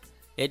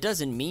 it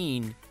doesn't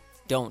mean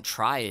don't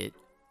try it,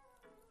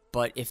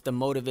 but if the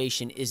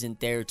motivation isn't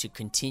there to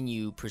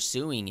continue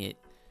pursuing it,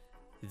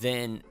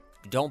 then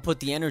don't put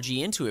the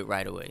energy into it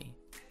right away.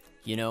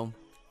 You know,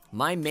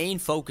 my main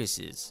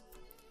focuses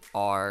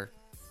are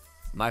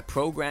my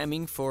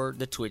programming for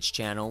the Twitch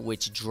channel,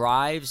 which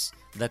drives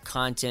the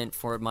content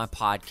for my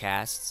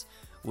podcasts,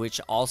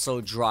 which also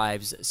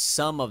drives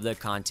some of the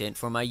content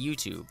for my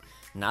YouTube.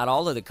 Not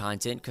all of the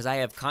content, because I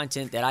have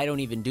content that I don't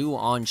even do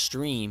on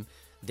stream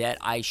that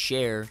I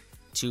share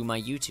to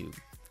my YouTube.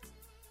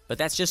 But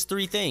that's just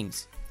 3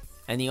 things.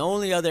 And the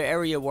only other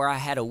area where I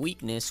had a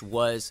weakness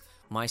was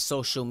my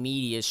social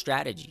media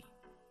strategy.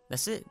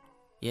 That's it.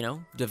 You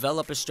know,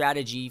 develop a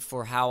strategy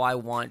for how I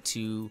want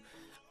to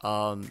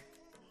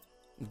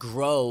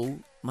grow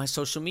my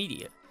social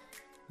media,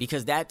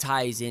 because that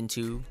ties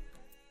into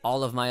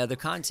all of my other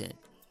content,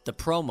 the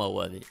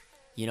promo of it,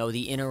 you know,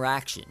 the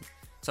interaction.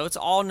 So it's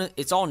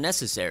all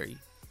necessary.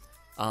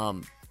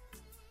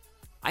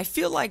 I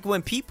feel like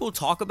when people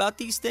talk about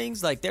these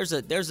things, like there's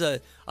a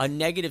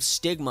negative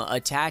stigma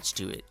attached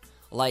to it.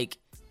 Like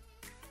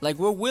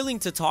we're willing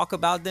to talk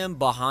about them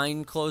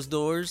behind closed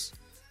doors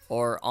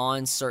or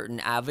on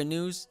certain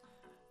avenues,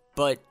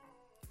 but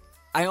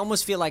I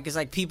almost feel like it's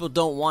like people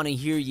don't want to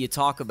hear you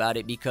talk about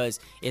it because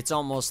it's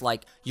almost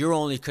like you're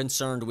only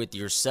concerned with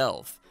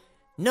yourself.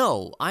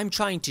 No, I'm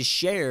trying to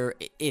share,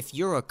 if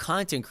you're a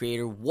content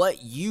creator,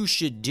 what you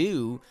should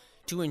do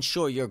to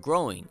ensure you're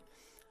growing.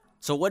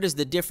 So what is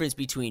the difference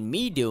between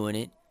me doing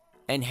it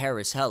and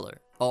Harris Heller?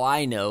 Oh,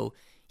 I know.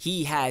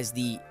 He has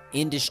the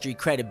industry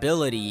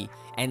credibility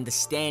and the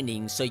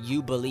standing, so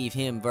you believe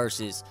him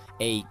versus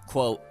a,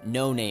 quote,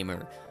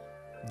 no-namer.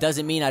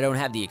 Doesn't mean I don't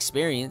have the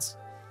experience.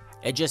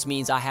 It just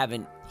means I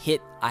haven't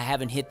hit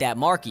that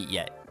market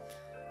yet.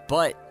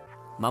 But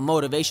my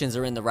motivations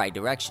are in the right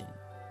direction.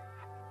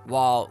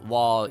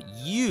 While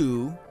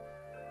you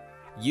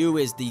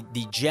is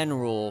the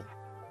general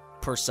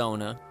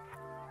persona,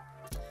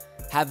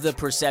 have the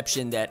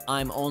perception that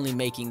I'm only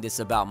making this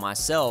about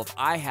myself,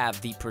 I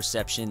have the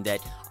perception that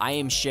I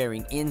am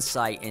sharing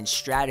insight and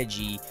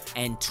strategy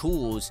and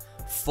tools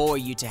for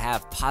you to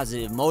have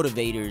positive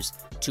motivators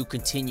to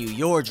continue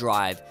your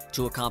drive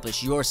to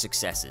accomplish your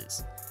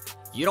successes.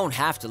 You don't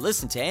have to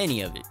listen to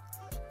any of it,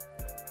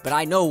 but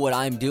I know what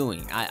I'm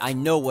doing. I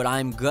know what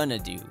I'm gonna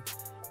do,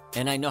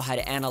 and I know how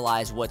to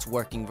analyze what's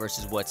working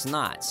versus what's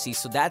not. See,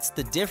 so that's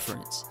the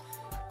difference.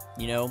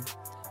 You know,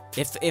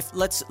 if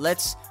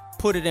let's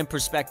put it in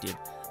perspective.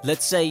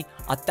 Let's say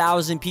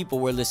 1,000 people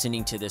were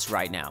listening to this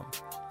right now.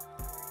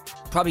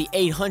 Probably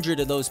 800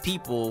 of those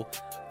people,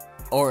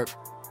 or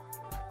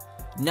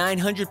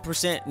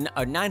 900%,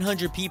 or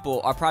 900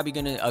 people are probably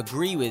going to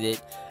agree with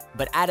it.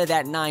 But out of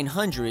that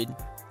 900,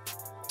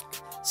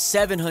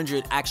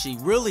 700 actually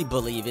really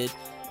believe it.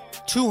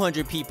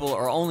 200 people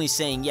are only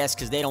saying yes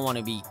because they don't want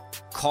to be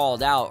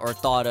called out or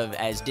thought of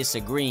as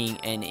disagreeing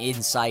and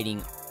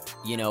inciting,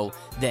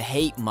 the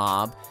hate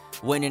mob.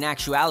 When in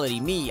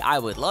actuality, I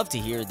would love to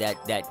hear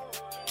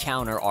that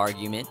counter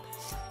argument.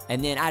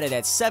 And then out of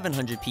that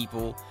 700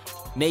 people,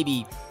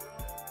 maybe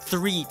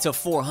 300 to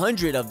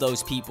 400 of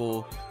those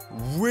people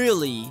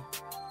really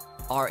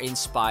are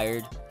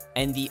inspired,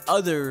 and the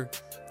other,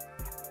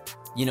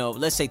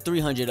 let's say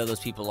 300 of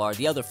those people are.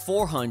 The other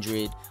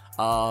 400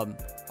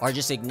 are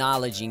just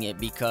acknowledging it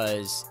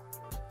because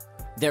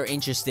they're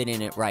interested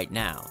in it right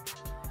now.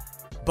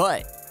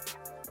 But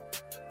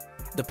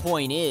the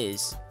point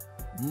is,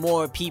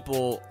 more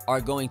people are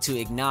going to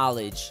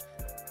acknowledge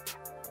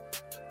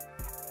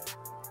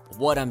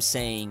what I'm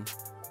saying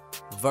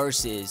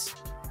versus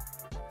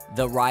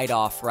the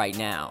write-off right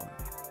now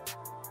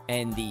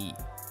and the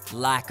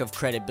lack of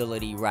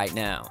credibility right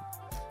now.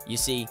 You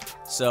see,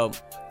 so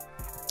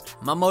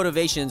my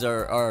motivations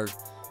are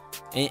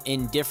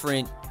in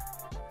different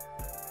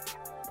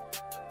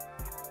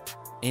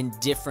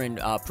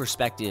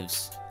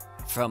perspectives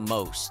from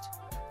most.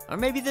 Or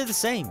maybe they're the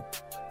same.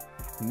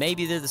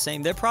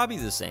 They're probably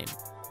the same.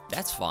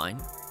 That's fine.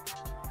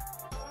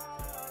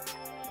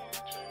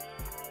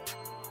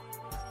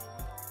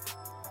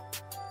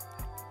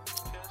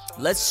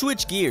 Let's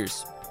switch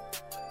gears.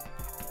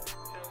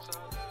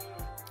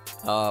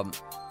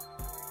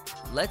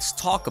 Let's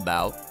talk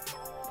about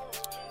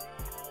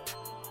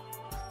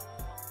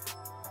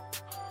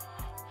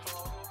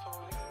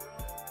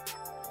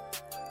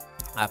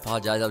I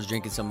apologize, I was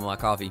drinking some of my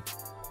coffee.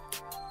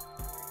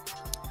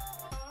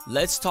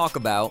 Let's talk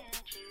about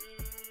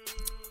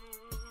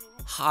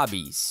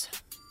hobbies.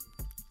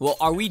 Well,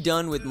 are we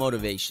done with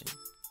motivation?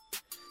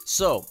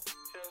 So,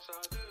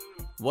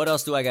 what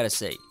else do I gotta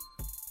say?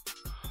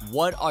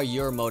 What are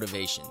your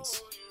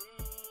motivations?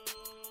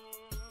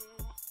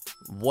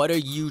 What are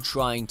you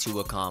trying to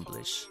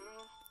accomplish?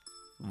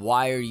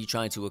 Why are you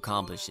trying to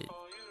accomplish it?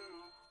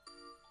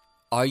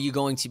 Are you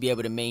going to be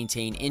able to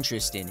maintain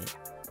interest in it?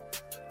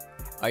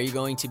 Are you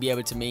going to be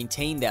able to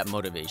maintain that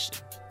motivation?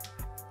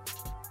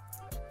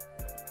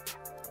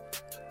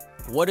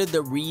 What are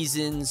the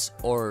reasons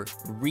or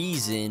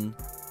reason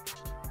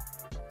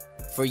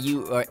for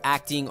you or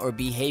acting or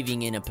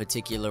behaving in a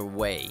particular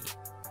way?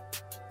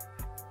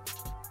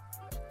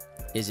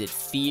 Is it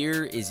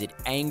fear? Is it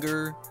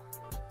anger?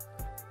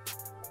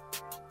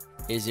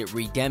 Is it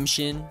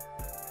redemption?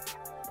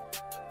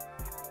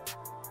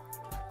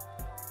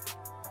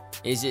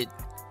 Is it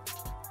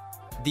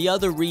the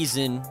other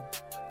reason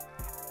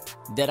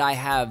that I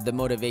have, the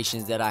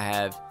motivations that I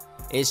have,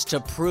 is to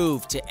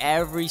prove to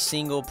every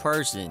single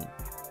person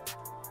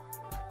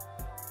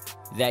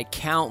that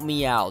count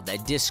me out,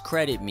 that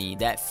discredit me,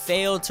 that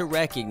fail to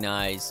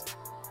recognize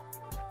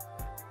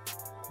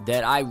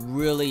that I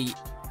really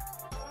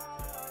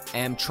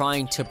am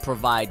trying to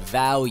provide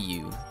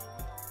value.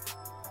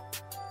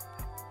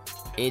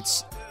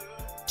 It's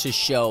to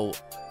show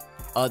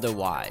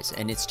otherwise,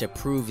 and it's to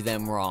prove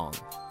them wrong.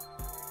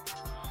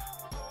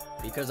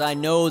 Because I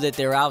know that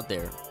they're out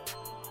there.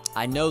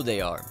 I know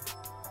they are.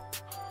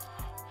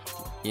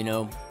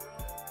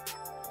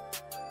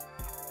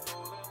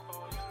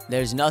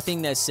 There's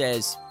nothing that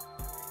says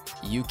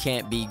you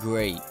can't be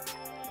great.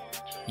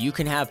 You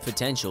can have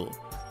potential,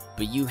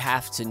 but you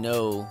have to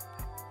know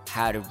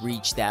how to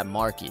reach that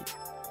market.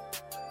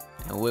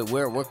 And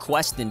we're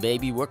questing,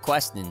 baby. We're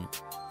questing.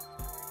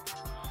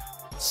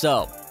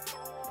 So,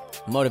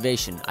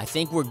 motivation. I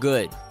think we're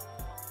good.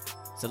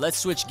 So let's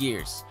switch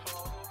gears.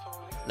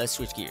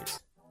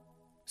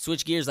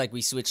 Switch gears like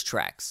we switch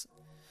tracks.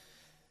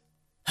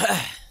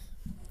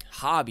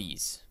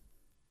 Hobbies.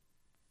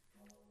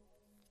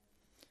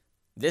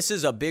 This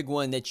is a big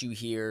one that you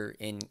hear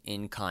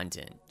in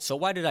content. So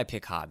why did I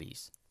pick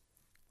hobbies?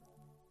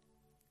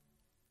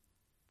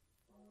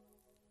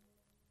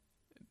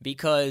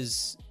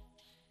 Because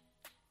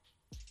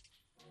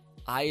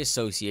I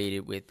associate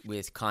it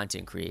with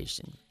content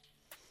creation.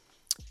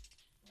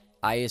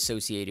 I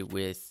associate it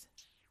with...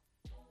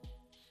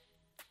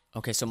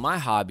 Okay, so my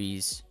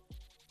hobbies...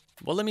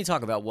 Well, let me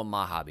talk about what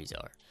my hobbies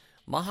are.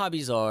 My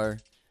hobbies are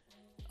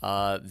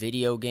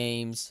video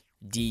games,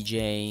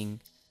 DJing.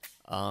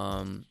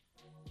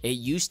 It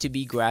used to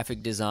be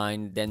graphic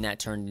design. Then that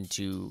turned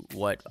into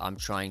what I'm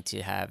trying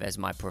to have as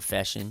my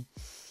profession.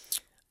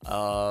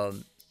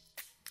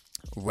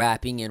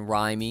 Rapping and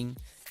rhyming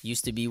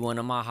used to be one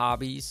of my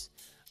hobbies.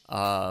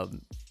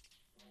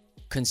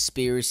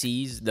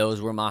 Conspiracies,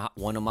 those were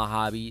one of my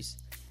hobbies.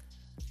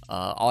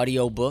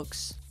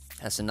 Audiobooks,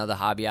 that's another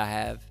hobby I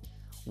have.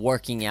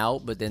 Working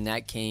out, but then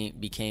that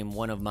became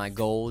one of my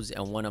goals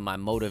and one of my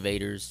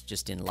motivators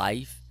just in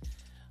life.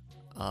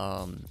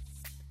 And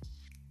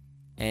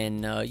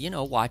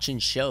watching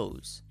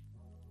shows.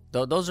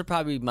 those are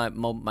probably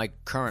my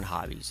current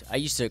hobbies.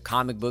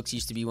 Comic books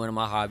used to be one of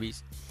my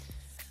hobbies.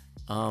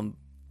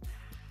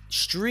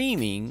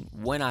 Streaming,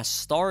 when I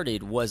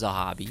started, was a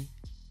hobby.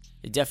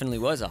 It definitely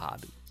was a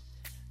hobby.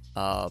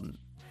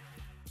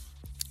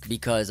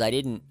 Because I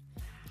didn't,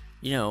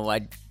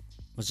 I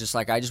was just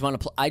like, I just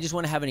want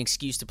to have an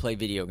excuse to play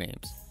video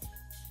games.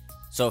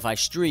 So if I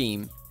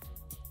stream,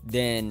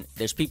 then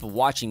there's people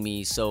watching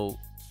me, so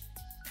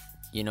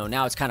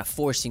now it's kind of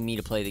forcing me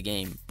to play the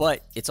game,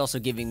 but it's also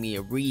giving me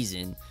a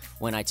reason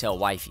when I tell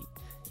wifey.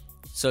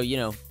 So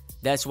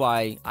that's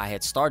why I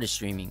had started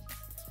streaming.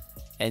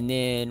 And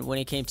then when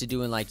it came to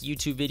doing like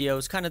YouTube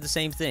videos, kind of the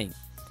same thing.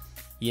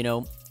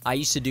 I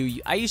used to do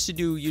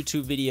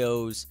YouTube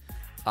videos.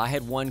 I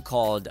had one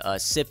called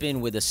Sippin'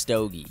 with a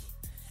Stogie.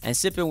 And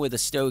Sippin' with a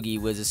Stogie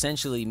was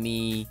essentially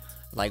me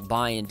like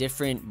buying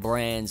different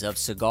brands of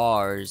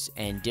cigars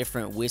and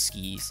different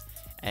whiskeys.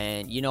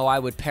 And, I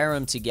would pair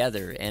them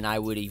together and I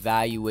would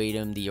evaluate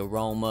them, the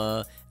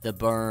aroma, the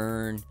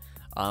burn,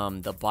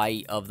 the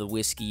bite of the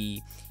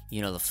whiskey,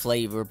 the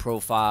flavor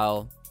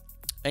profile.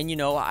 And,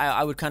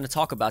 I would kind of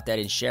talk about that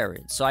and share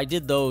it. So I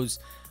did those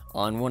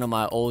on one of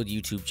my old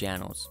YouTube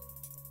channels.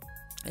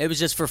 It was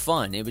just for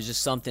fun. It was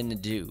just something to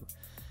do.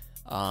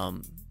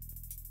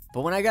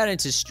 But when I got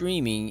into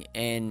streaming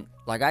and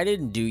like I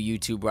didn't do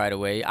YouTube right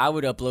away, I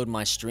would upload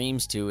my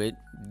streams to it.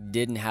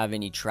 Didn't have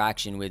any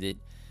traction with it.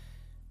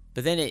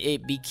 But then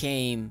it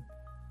became,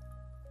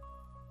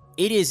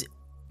 it is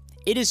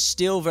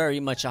still very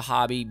much a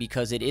hobby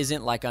because it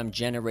isn't like I'm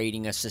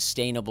generating a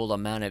sustainable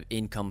amount of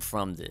income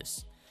from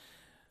this.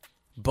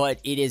 But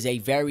it is a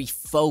very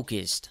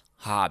focused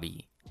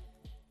hobby.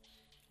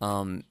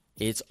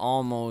 It's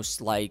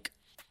almost like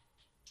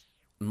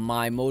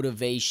my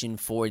motivation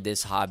for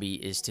this hobby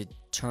is to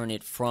turn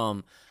it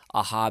from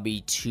a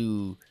hobby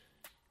to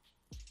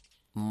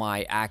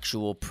my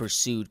actual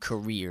pursued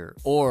career,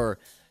 or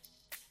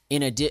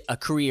a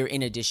career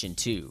in addition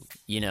to,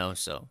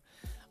 so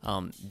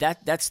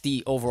that's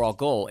the overall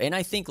goal. And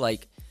I think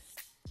like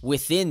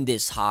within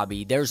this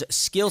hobby, there's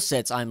skill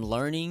sets I'm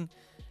learning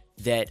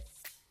that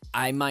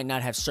I might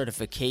not have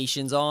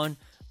certifications on,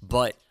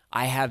 but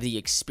I have the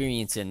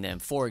experience in them.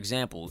 For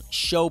example,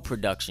 show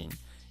production,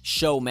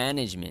 show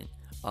management,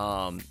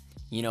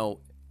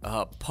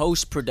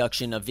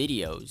 post-production of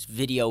videos,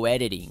 video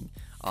editing,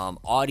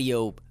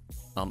 audio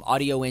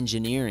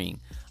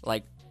engineering.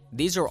 Like,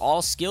 these are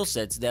all skill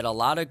sets that a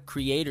lot of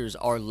creators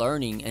are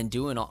learning and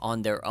doing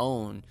on their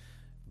own,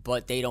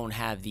 but they don't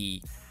have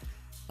the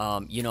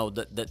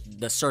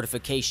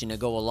certification to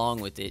go along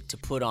with it to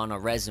put on a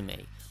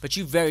resume. But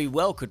you very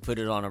well could put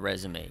it on a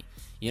resume.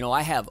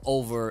 I have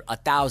over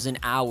 1,000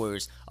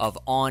 hours of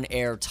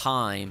on-air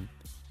time,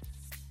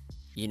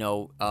 in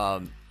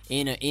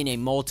a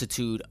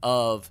multitude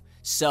of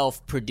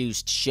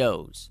self-produced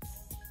shows.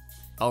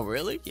 Oh,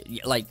 really?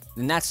 Like,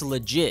 and that's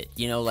legit,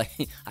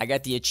 like I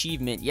got the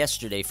achievement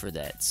yesterday for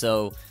that.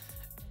 So,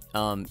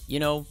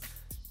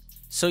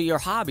 so your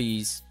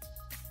hobbies,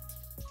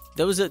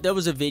 there was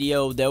a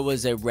video, there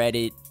was a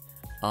Reddit,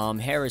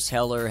 Harris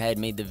Heller had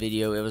made the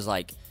video. It was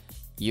like,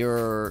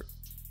 your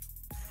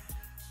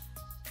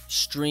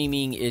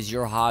streaming is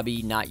your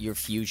hobby, not your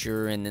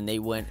future. And then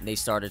they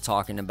started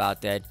talking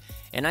about that.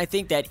 And I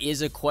think that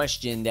is a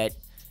question that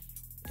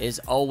is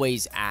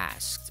always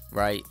asked,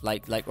 right?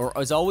 Or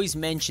is always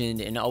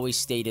mentioned and always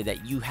stated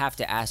that you have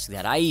to ask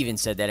that. I even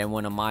said that in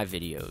one of my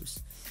videos.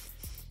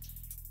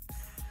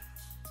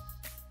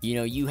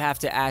 You have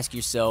to ask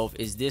yourself,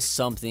 is this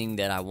something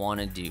that I want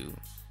to do?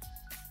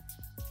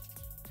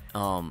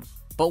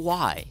 But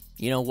why?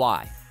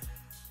 Why?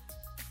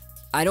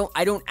 I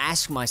don't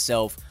ask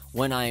myself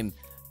when I'm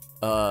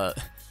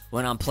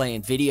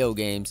playing video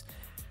games,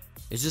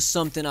 is this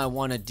something I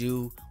want to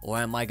do, or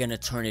am I going to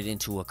turn it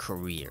into a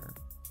career?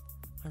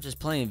 I'm just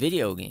playing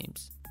video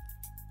games.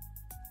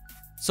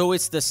 So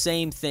it's the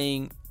same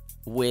thing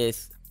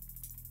with...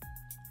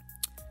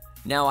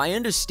 Now, I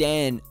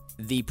understand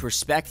the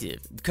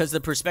perspective, because the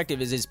perspective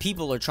is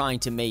people are trying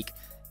to make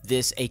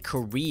this a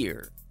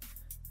career.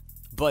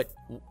 But,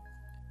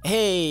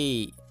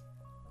 hey...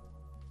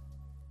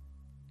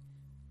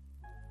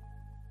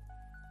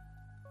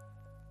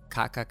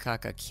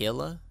 Kaka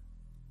Killa?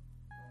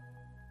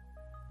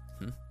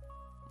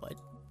 What?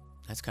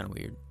 That's kind of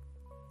weird.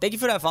 Thank you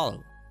for that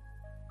follow.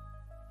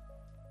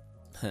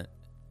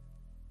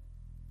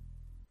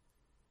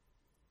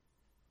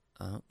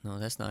 Oh, no,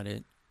 that's not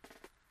it.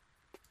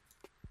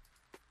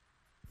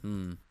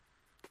 In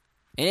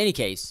any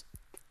case,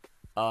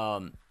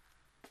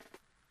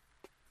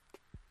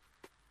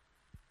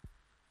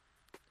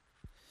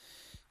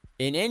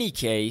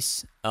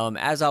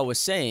 as I was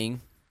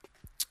saying,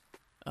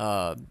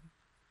 like,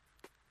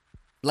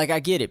 I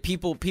get it.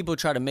 People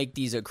try to make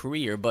these a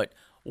career, but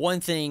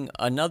one thing,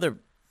 I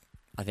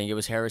think it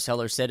was Harris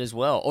Heller said as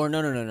well, or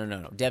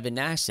no, Devin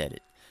Nash said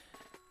it.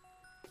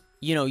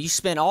 You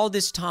spend all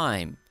this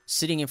time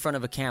sitting in front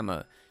of a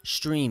camera,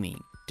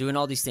 streaming, doing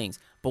all these things,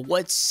 but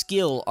what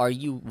skill are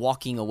you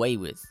walking away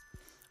with?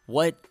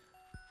 What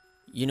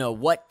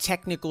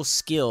technical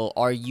skill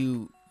are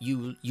you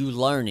you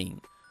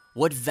learning?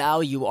 What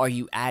value are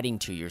you adding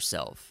to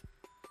yourself?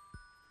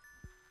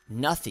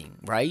 Nothing,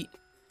 right?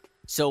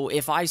 So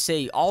if I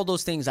say all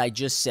those things I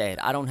just said,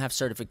 I don't have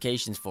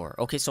certifications for.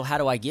 Okay, so how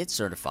do I get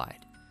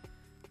certified?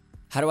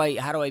 How do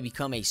I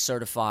become a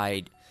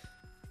certified,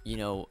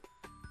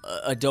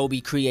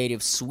 Adobe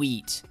Creative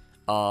Suite,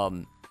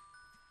 not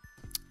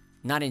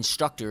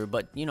instructor,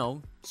 but,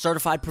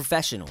 certified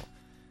professional?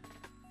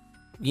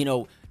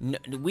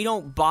 We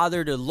don't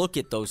bother to look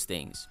at those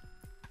things.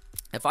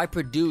 If I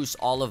produce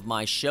all of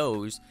my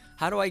shows,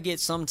 how do I get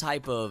some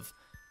type of,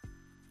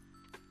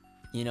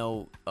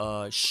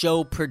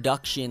 show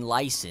production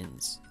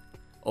license?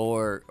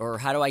 Or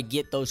how do I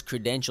get those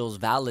credentials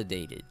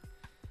validated?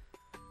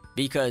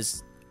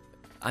 Because,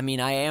 I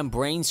am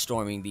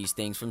brainstorming these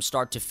things from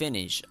start to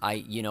finish.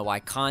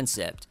 I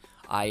concept,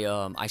 I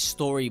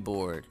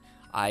storyboard,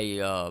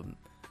 I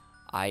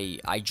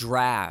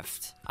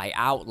draft, I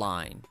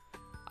outline.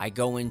 I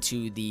go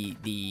into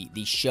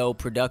the show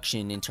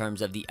production in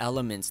terms of the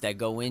elements that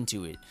go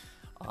into it.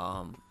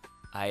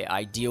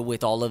 I deal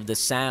with all of the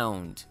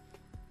sound.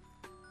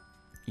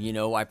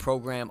 I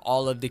program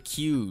all of the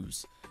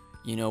cues,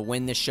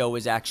 when the show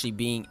is actually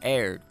being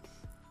aired.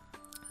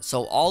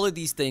 So all of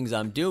these things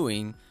I'm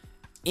doing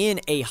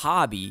in a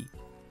hobby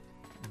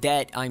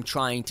that I'm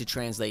trying to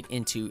translate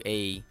into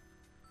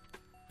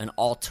an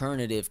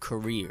alternative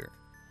career.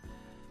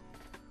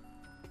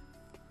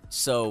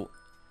 So,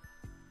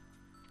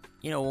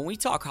 when we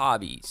talk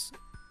hobbies,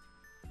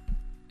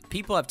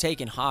 people have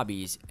taken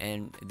hobbies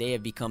and they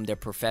have become their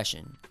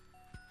profession.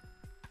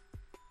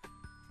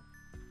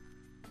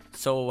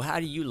 So how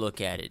do you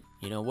look at it?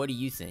 What do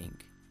you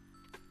think?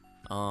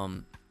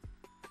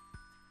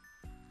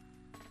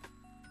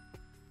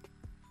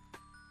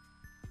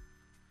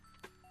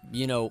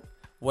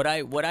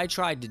 What I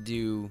tried to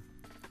do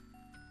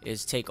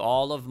is take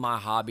all of my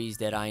hobbies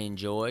that I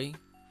enjoy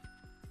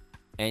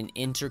and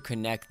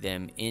interconnect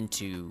them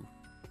into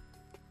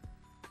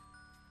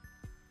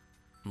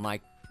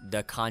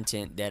the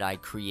content that I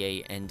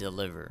create and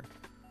deliver.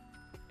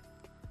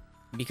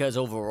 Because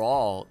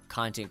overall,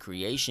 content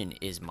creation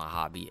is my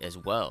hobby as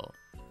well.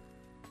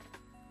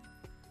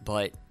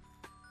 But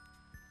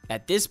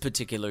at this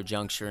particular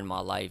juncture in my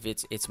life,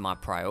 it's my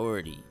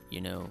priority,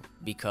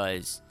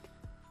 because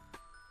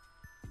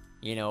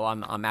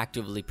I'm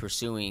actively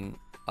pursuing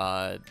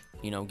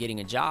getting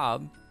a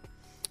job.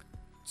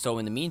 So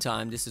in the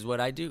meantime, this is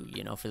what I do,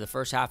 for the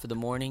first half of the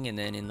morning, and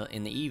then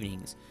in the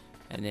evenings.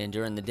 And then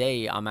during the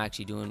day, I'm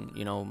actually doing,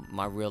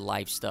 my real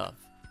life stuff,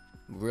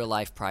 real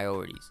life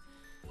priorities.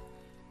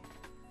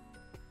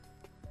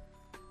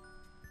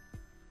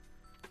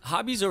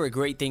 Hobbies are a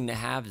great thing to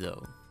have,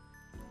 though,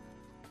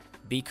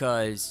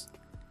 because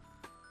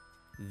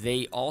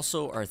they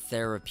also are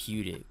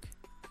therapeutic.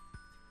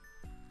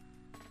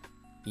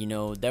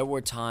 There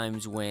were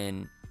times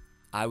when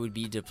I would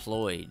be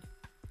deployed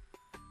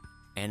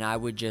and I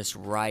would just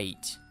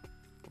write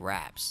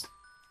raps.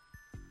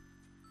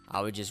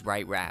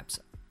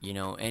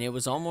 And it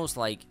was almost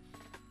like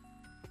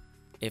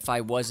if I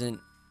wasn't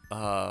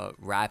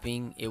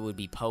rapping, it would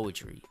be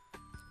poetry.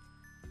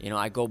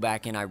 I go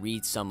back and I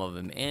read some of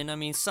them,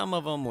 and some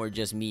of them were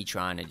just me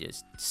trying to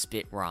just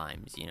spit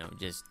rhymes,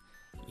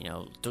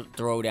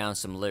 throw down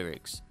some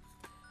lyrics.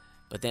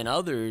 But then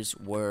others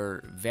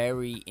were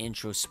very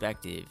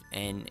introspective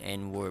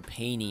and were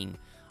painting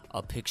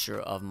a picture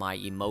of my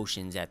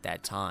emotions at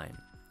that time,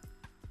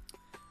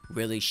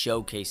 really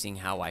showcasing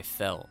how I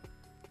felt.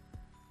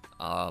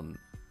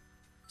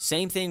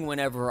 Same thing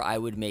whenever I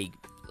would make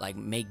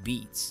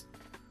beats.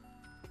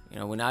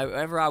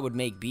 Whenever I would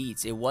make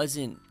beats, it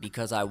wasn't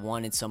because I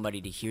wanted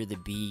somebody to hear the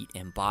beat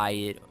and buy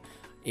it.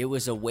 It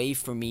was a way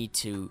for me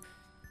to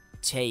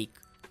take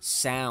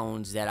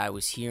sounds that I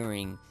was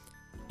hearing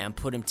and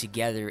put them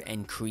together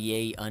and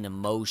create an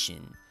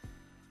emotion.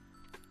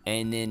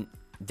 And then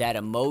that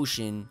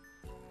emotion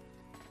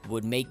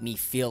would make me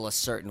feel a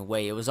certain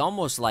way. It was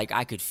almost like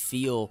I could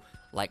feel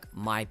like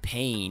my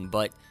pain,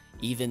 but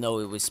even though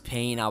it was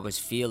pain I was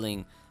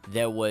feeling,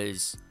 there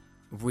was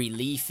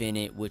relief in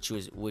it, which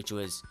was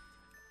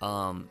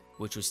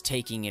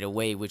taking it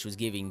away, which was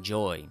giving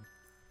joy.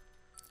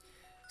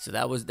 So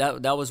that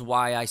was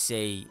why I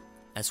say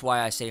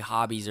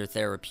hobbies are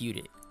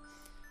therapeutic,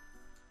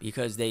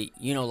 because they,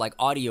 like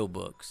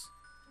audiobooks.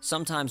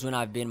 Sometimes when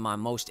I've been my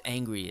most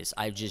angriest,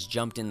 I've just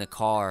jumped in the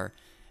car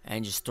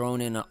and just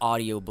thrown in an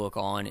audiobook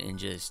on, and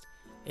just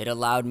it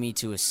allowed me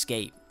to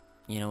escape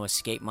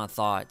my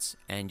thoughts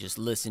and just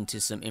listen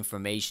to some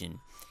information.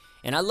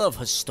 And I love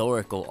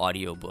historical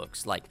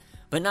audiobooks,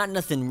 but not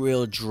nothing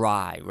real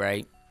dry,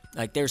 right?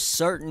 Like there's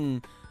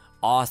certain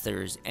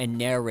authors and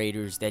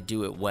narrators that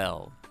do it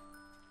well.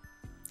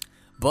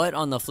 But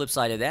on the flip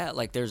side of that,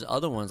 there's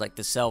other ones like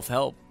the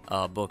self-help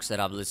books that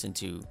I've listened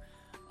to.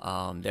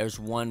 There's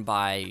one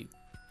by,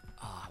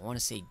 I want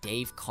to say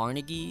Dave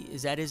Carnegie,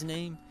 is that his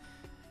name?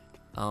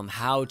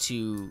 How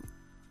to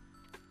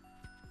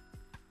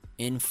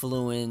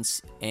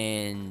influence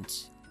and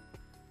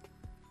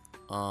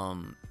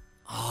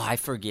Oh, I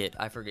forget.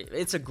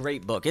 It's a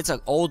great book. It's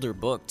an older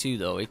book too,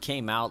 though. It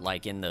came out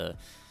like in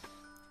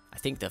I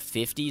think the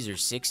 50s or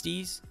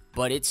 60s,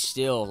 but it's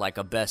still like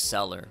a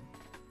bestseller.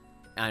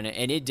 And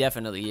it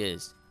definitely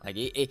is. Like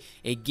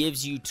it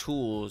gives you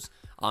tools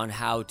on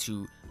how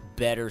to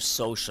better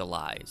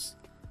socialize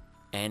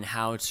and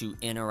how to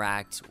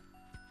interact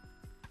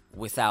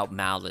without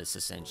malice,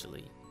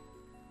 essentially.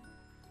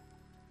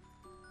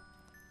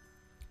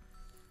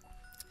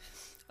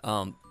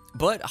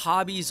 But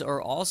hobbies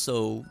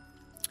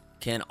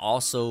can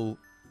also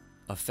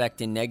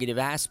affect in negative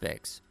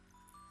aspects.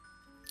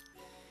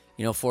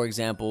 You know, for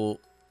example,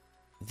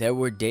 there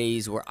were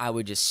days where I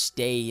would just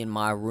stay in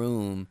my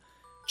room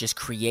just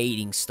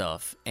creating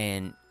stuff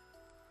and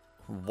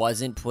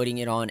wasn't putting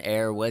it on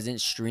air,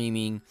 wasn't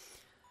streaming,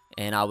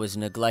 and I was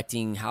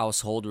neglecting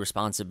household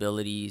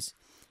responsibilities.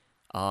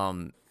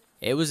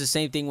 It was the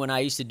same thing when I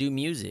used to do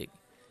music.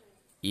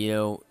 You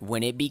know,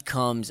 when it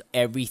becomes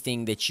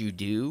everything that you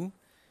do,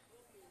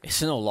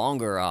 it's no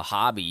longer a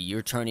hobby.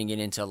 You're turning it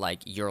into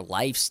like your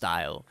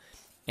lifestyle.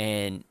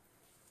 And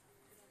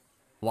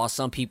while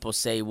some people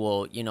say,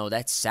 well, you know,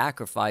 that's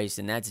sacrifice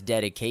and that's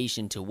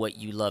dedication to what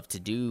you love to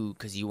do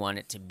because you want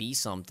it to be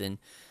something,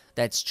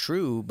 that's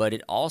true. But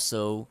it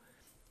also,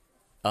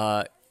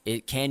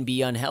 it can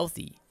be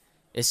unhealthy,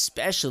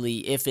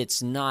 especially if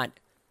it's not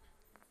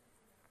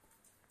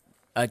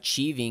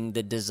achieving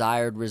the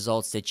desired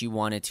results that you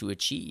wanted to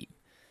achieve.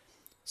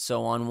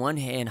 So on one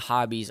hand,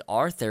 hobbies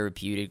are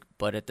therapeutic,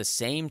 but at the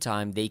same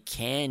time, they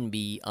can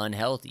be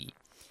unhealthy.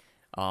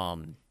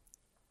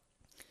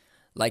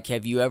 Like,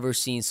 have you ever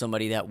seen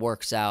somebody that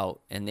works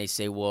out and they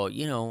say, well,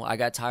 you know, I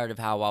got tired of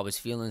how I was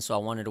feeling, so I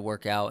wanted to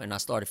work out and I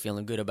started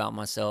feeling good about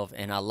myself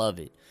and I love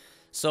it.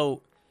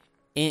 So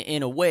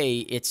in a way,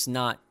 it's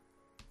not,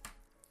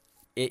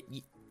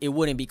 it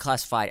wouldn't be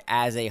classified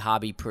as a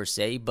hobby per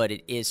se, but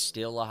it is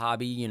still a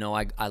hobby. You know,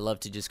 I love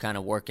to just kind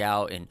of work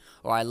out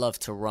or I love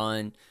to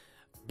run.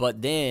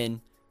 But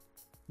then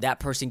that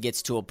person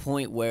gets to a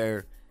point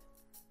where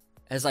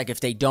it's like if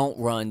they don't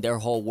run, their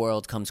whole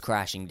world comes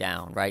crashing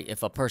down, right?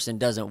 If a person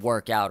doesn't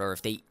work out or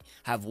if they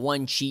have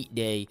one cheat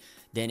day,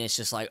 then it's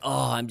just like,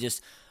 oh, I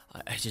just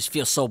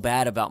feel so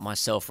bad about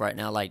myself right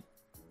now. Like,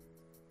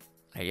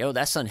 hey, yo,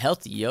 that's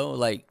unhealthy, yo.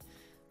 Like,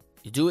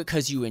 you do it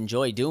because you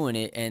enjoy doing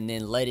it and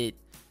then let it,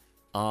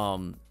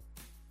 I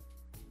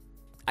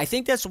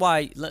think that's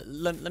why,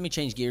 let me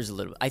change gears a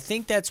little bit. I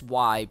think that's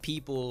why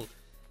people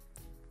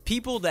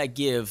that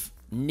give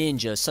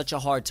Ninja such a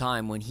hard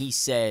time when he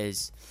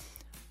says,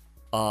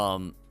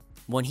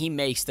 when he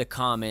makes the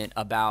comment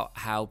about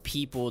how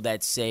people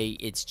that say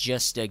it's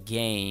just a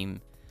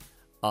game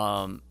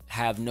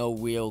have no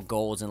real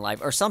goals in life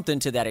or something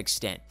to that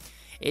extent.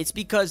 It's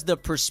because the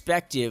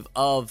perspective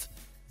of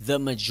the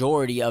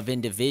majority of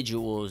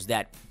individuals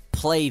that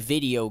play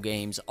video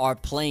games are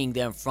playing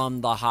them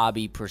from the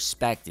hobby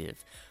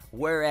perspective.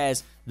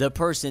 Whereas the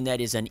person that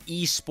is an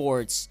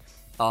esports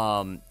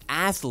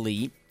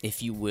athlete,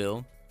 if you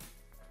will,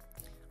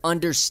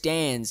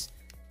 understands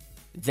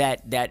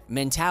that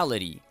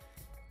mentality.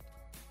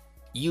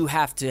 You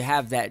have to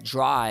have that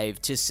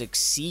drive to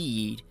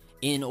succeed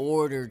in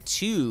order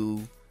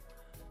to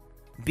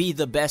be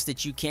the best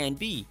that you can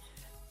be.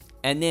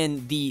 And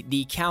then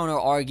the counter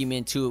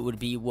argument to it would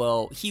be,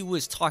 well, he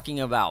was talking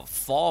about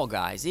Fall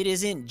Guys. It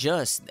isn't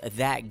just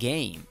that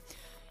game.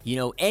 You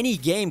know, any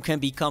game can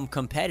become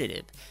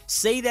competitive.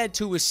 Say that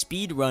to a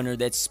speedrunner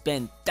that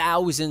spent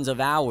thousands of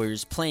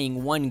hours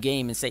playing one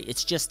game and say,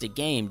 it's just a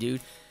game,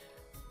 dude.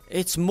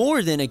 It's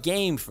more than a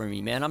game for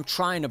me, man. I'm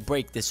trying to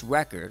break this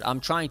record. I'm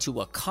trying to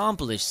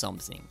accomplish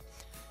something.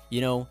 You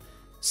know,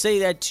 say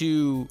that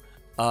to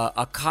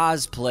a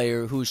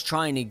cosplayer who's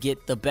trying to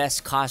get the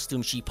best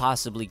costume she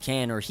possibly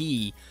can, or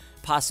he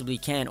possibly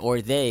can, or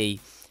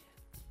they,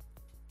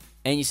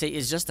 and you say,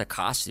 it's just a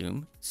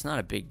costume. It's not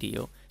a big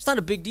deal. It's not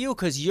a big deal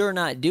because you're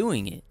not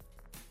doing it.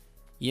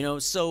 You know,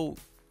 so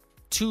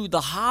to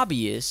the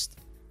hobbyist,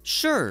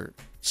 sure,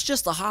 it's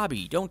just a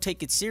hobby. Don't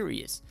take it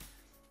serious.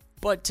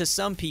 But to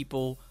some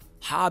people,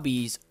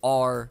 hobbies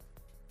are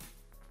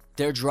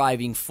their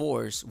driving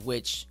force,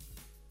 which,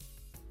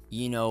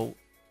 you know,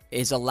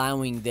 is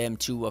allowing them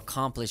to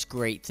accomplish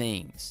great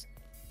things.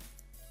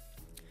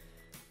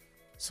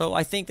 So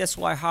I think that's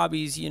why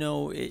hobbies, you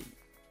know,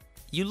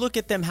 you look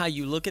at them how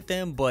you look at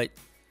them, but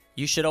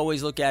you should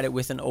always look at it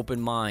with an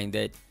open mind.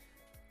 That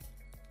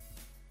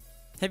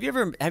have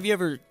you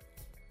ever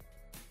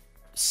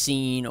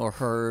seen or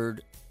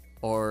heard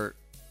or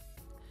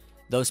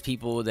those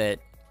people that,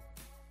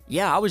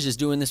 yeah, I was just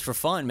doing this for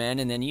fun, man,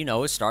 and then, you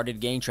know, it started to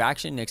gain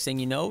traction. Next thing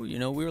you know,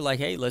 we were like,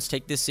 hey, let's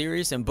take this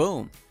serious, and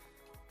boom.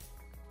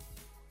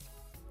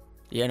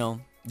 You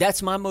know,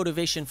 that's my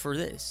motivation for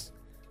this.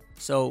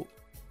 So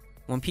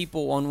when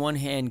people on one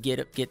hand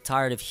get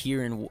tired of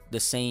hearing the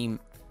same,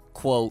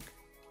 quote,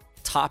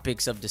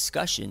 topics of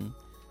discussion,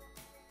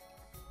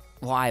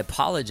 well, I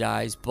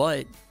apologize,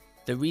 but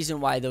the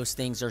reason why those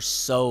things are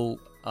so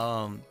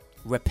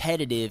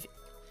repetitive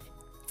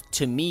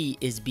to me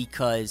is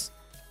because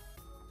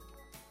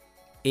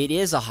it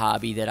is a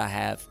hobby that I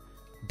have,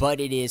 but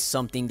it is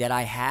something that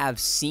I have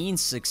seen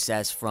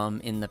success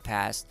from in the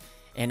past,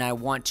 and I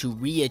want to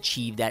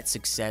re-achieve that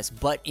success,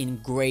 but in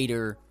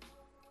greater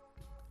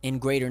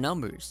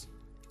numbers,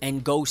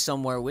 and go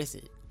somewhere with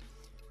it,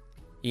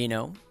 you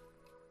know?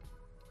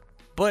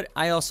 But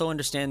I also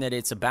understand that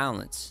it's a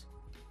balance.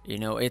 You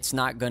know, it's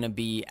not going to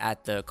be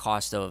at the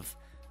cost of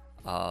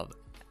a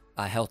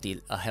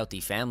healthy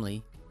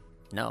family.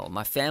 No,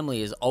 my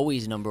family is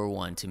always number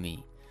one to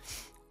me.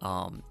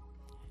 And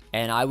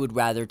I would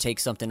rather take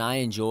something I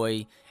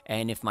enjoy,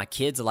 and if my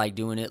kids like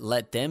doing it,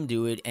 let them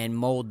do it and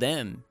mold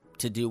them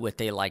to do what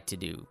they like to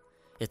do.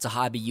 It's a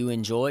hobby you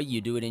enjoy.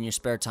 You do it in your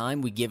spare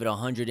time. We give it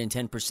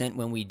 110%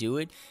 when we do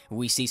it.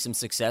 We see some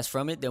success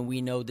from it, then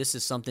we know this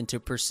is something to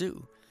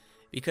pursue,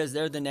 because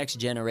they're the next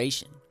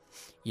generation.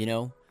 You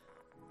know,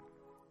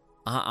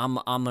 I'm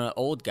an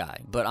old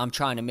guy, but I'm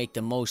trying to make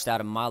the most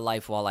out of my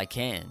life while I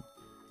can,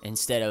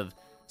 instead of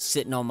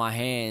sitting on my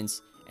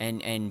hands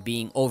and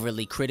being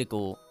overly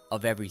critical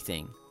of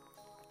everything,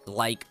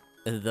 like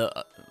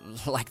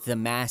the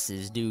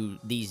masses do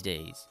these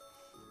days.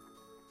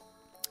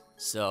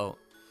 So,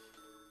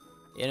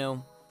 you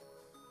know,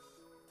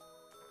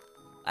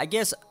 I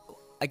guess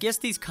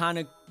these kind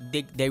of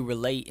they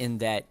relate in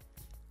that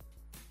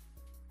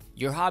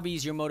your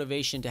hobbies, your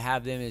motivation to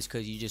have them is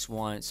because you just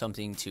want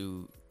something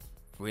to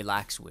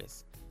relax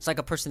with. It's like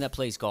a person that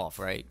plays golf,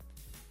 right?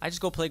 I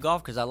just go play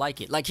golf because I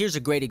like it. Like, here's a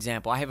great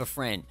example. I have a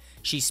friend.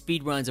 She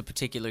speed runs a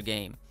particular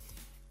game.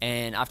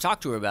 And I've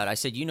talked to her about it. I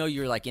said, you know,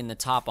 you're like in the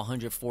top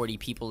 140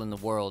 people in the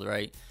world,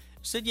 right?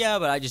 She said, yeah,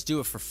 but I just do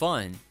it for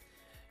fun.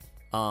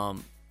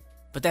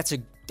 But that's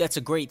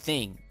a great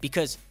thing,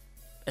 because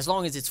as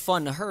long as it's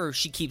fun to her,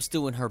 she keeps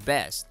doing her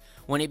best.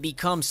 When it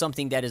becomes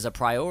something that is a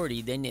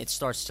priority, then it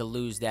starts to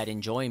lose that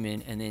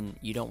enjoyment, and then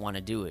you don't want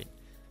to do it.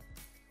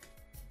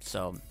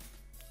 So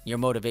your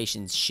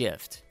motivations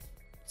shift.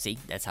 See,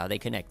 that's how they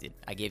connected.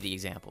 I gave the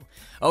example.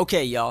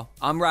 Okay, y'all,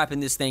 I'm wrapping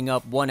this thing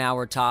up, 1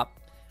 hour top.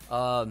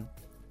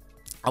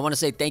 I want to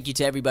say thank you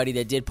to everybody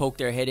that did poke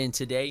their head in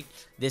today.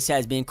 This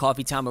has been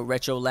Coffee Time with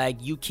Retro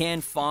Lag. You can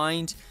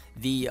find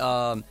the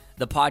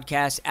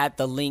podcast at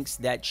the links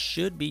that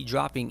should be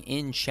dropping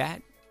in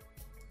chat.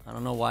 I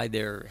don't know why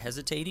they're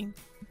hesitating.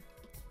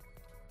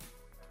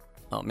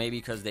 Oh, maybe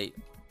because they...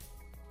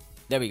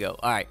 There we go.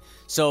 All right.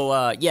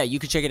 So, yeah, you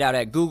can check it out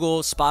at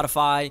Google,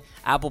 Spotify,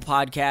 Apple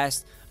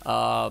Podcast.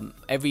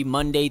 Every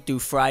Monday through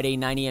Friday,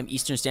 9 a.m.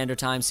 Eastern Standard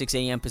Time, 6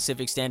 a.m.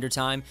 Pacific Standard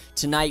Time.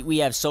 Tonight we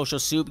have Social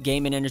Soup,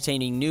 game and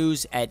entertaining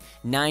news at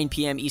 9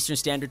 p.m. Eastern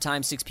Standard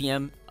Time, 6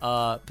 p.m.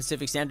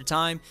 Pacific Standard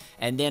Time.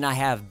 And then I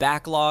have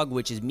Backlog,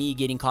 which is me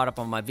getting caught up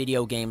on my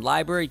video game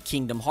library,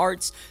 Kingdom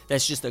Hearts.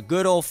 That's just a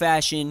good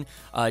old-fashioned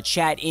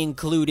chat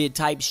included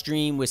type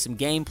stream with some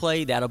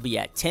gameplay. That'll be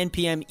at 10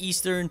 p.m.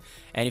 Eastern.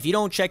 And if you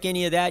don't check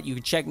any of that, you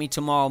can check me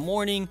tomorrow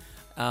morning,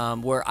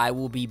 where I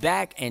will be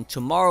back. And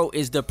tomorrow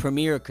is the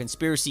premiere of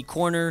Conspiracy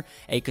Corner,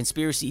 a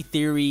conspiracy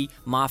theory,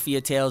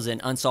 mafia tales,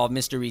 and unsolved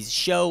mysteries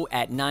show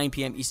at 9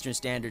 p.m. Eastern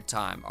Standard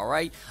Time. All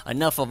right,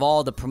 enough of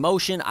all the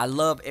promotion. I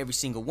love every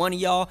single one of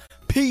y'all.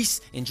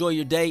 Peace. Enjoy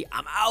your day.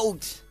 I'm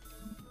out.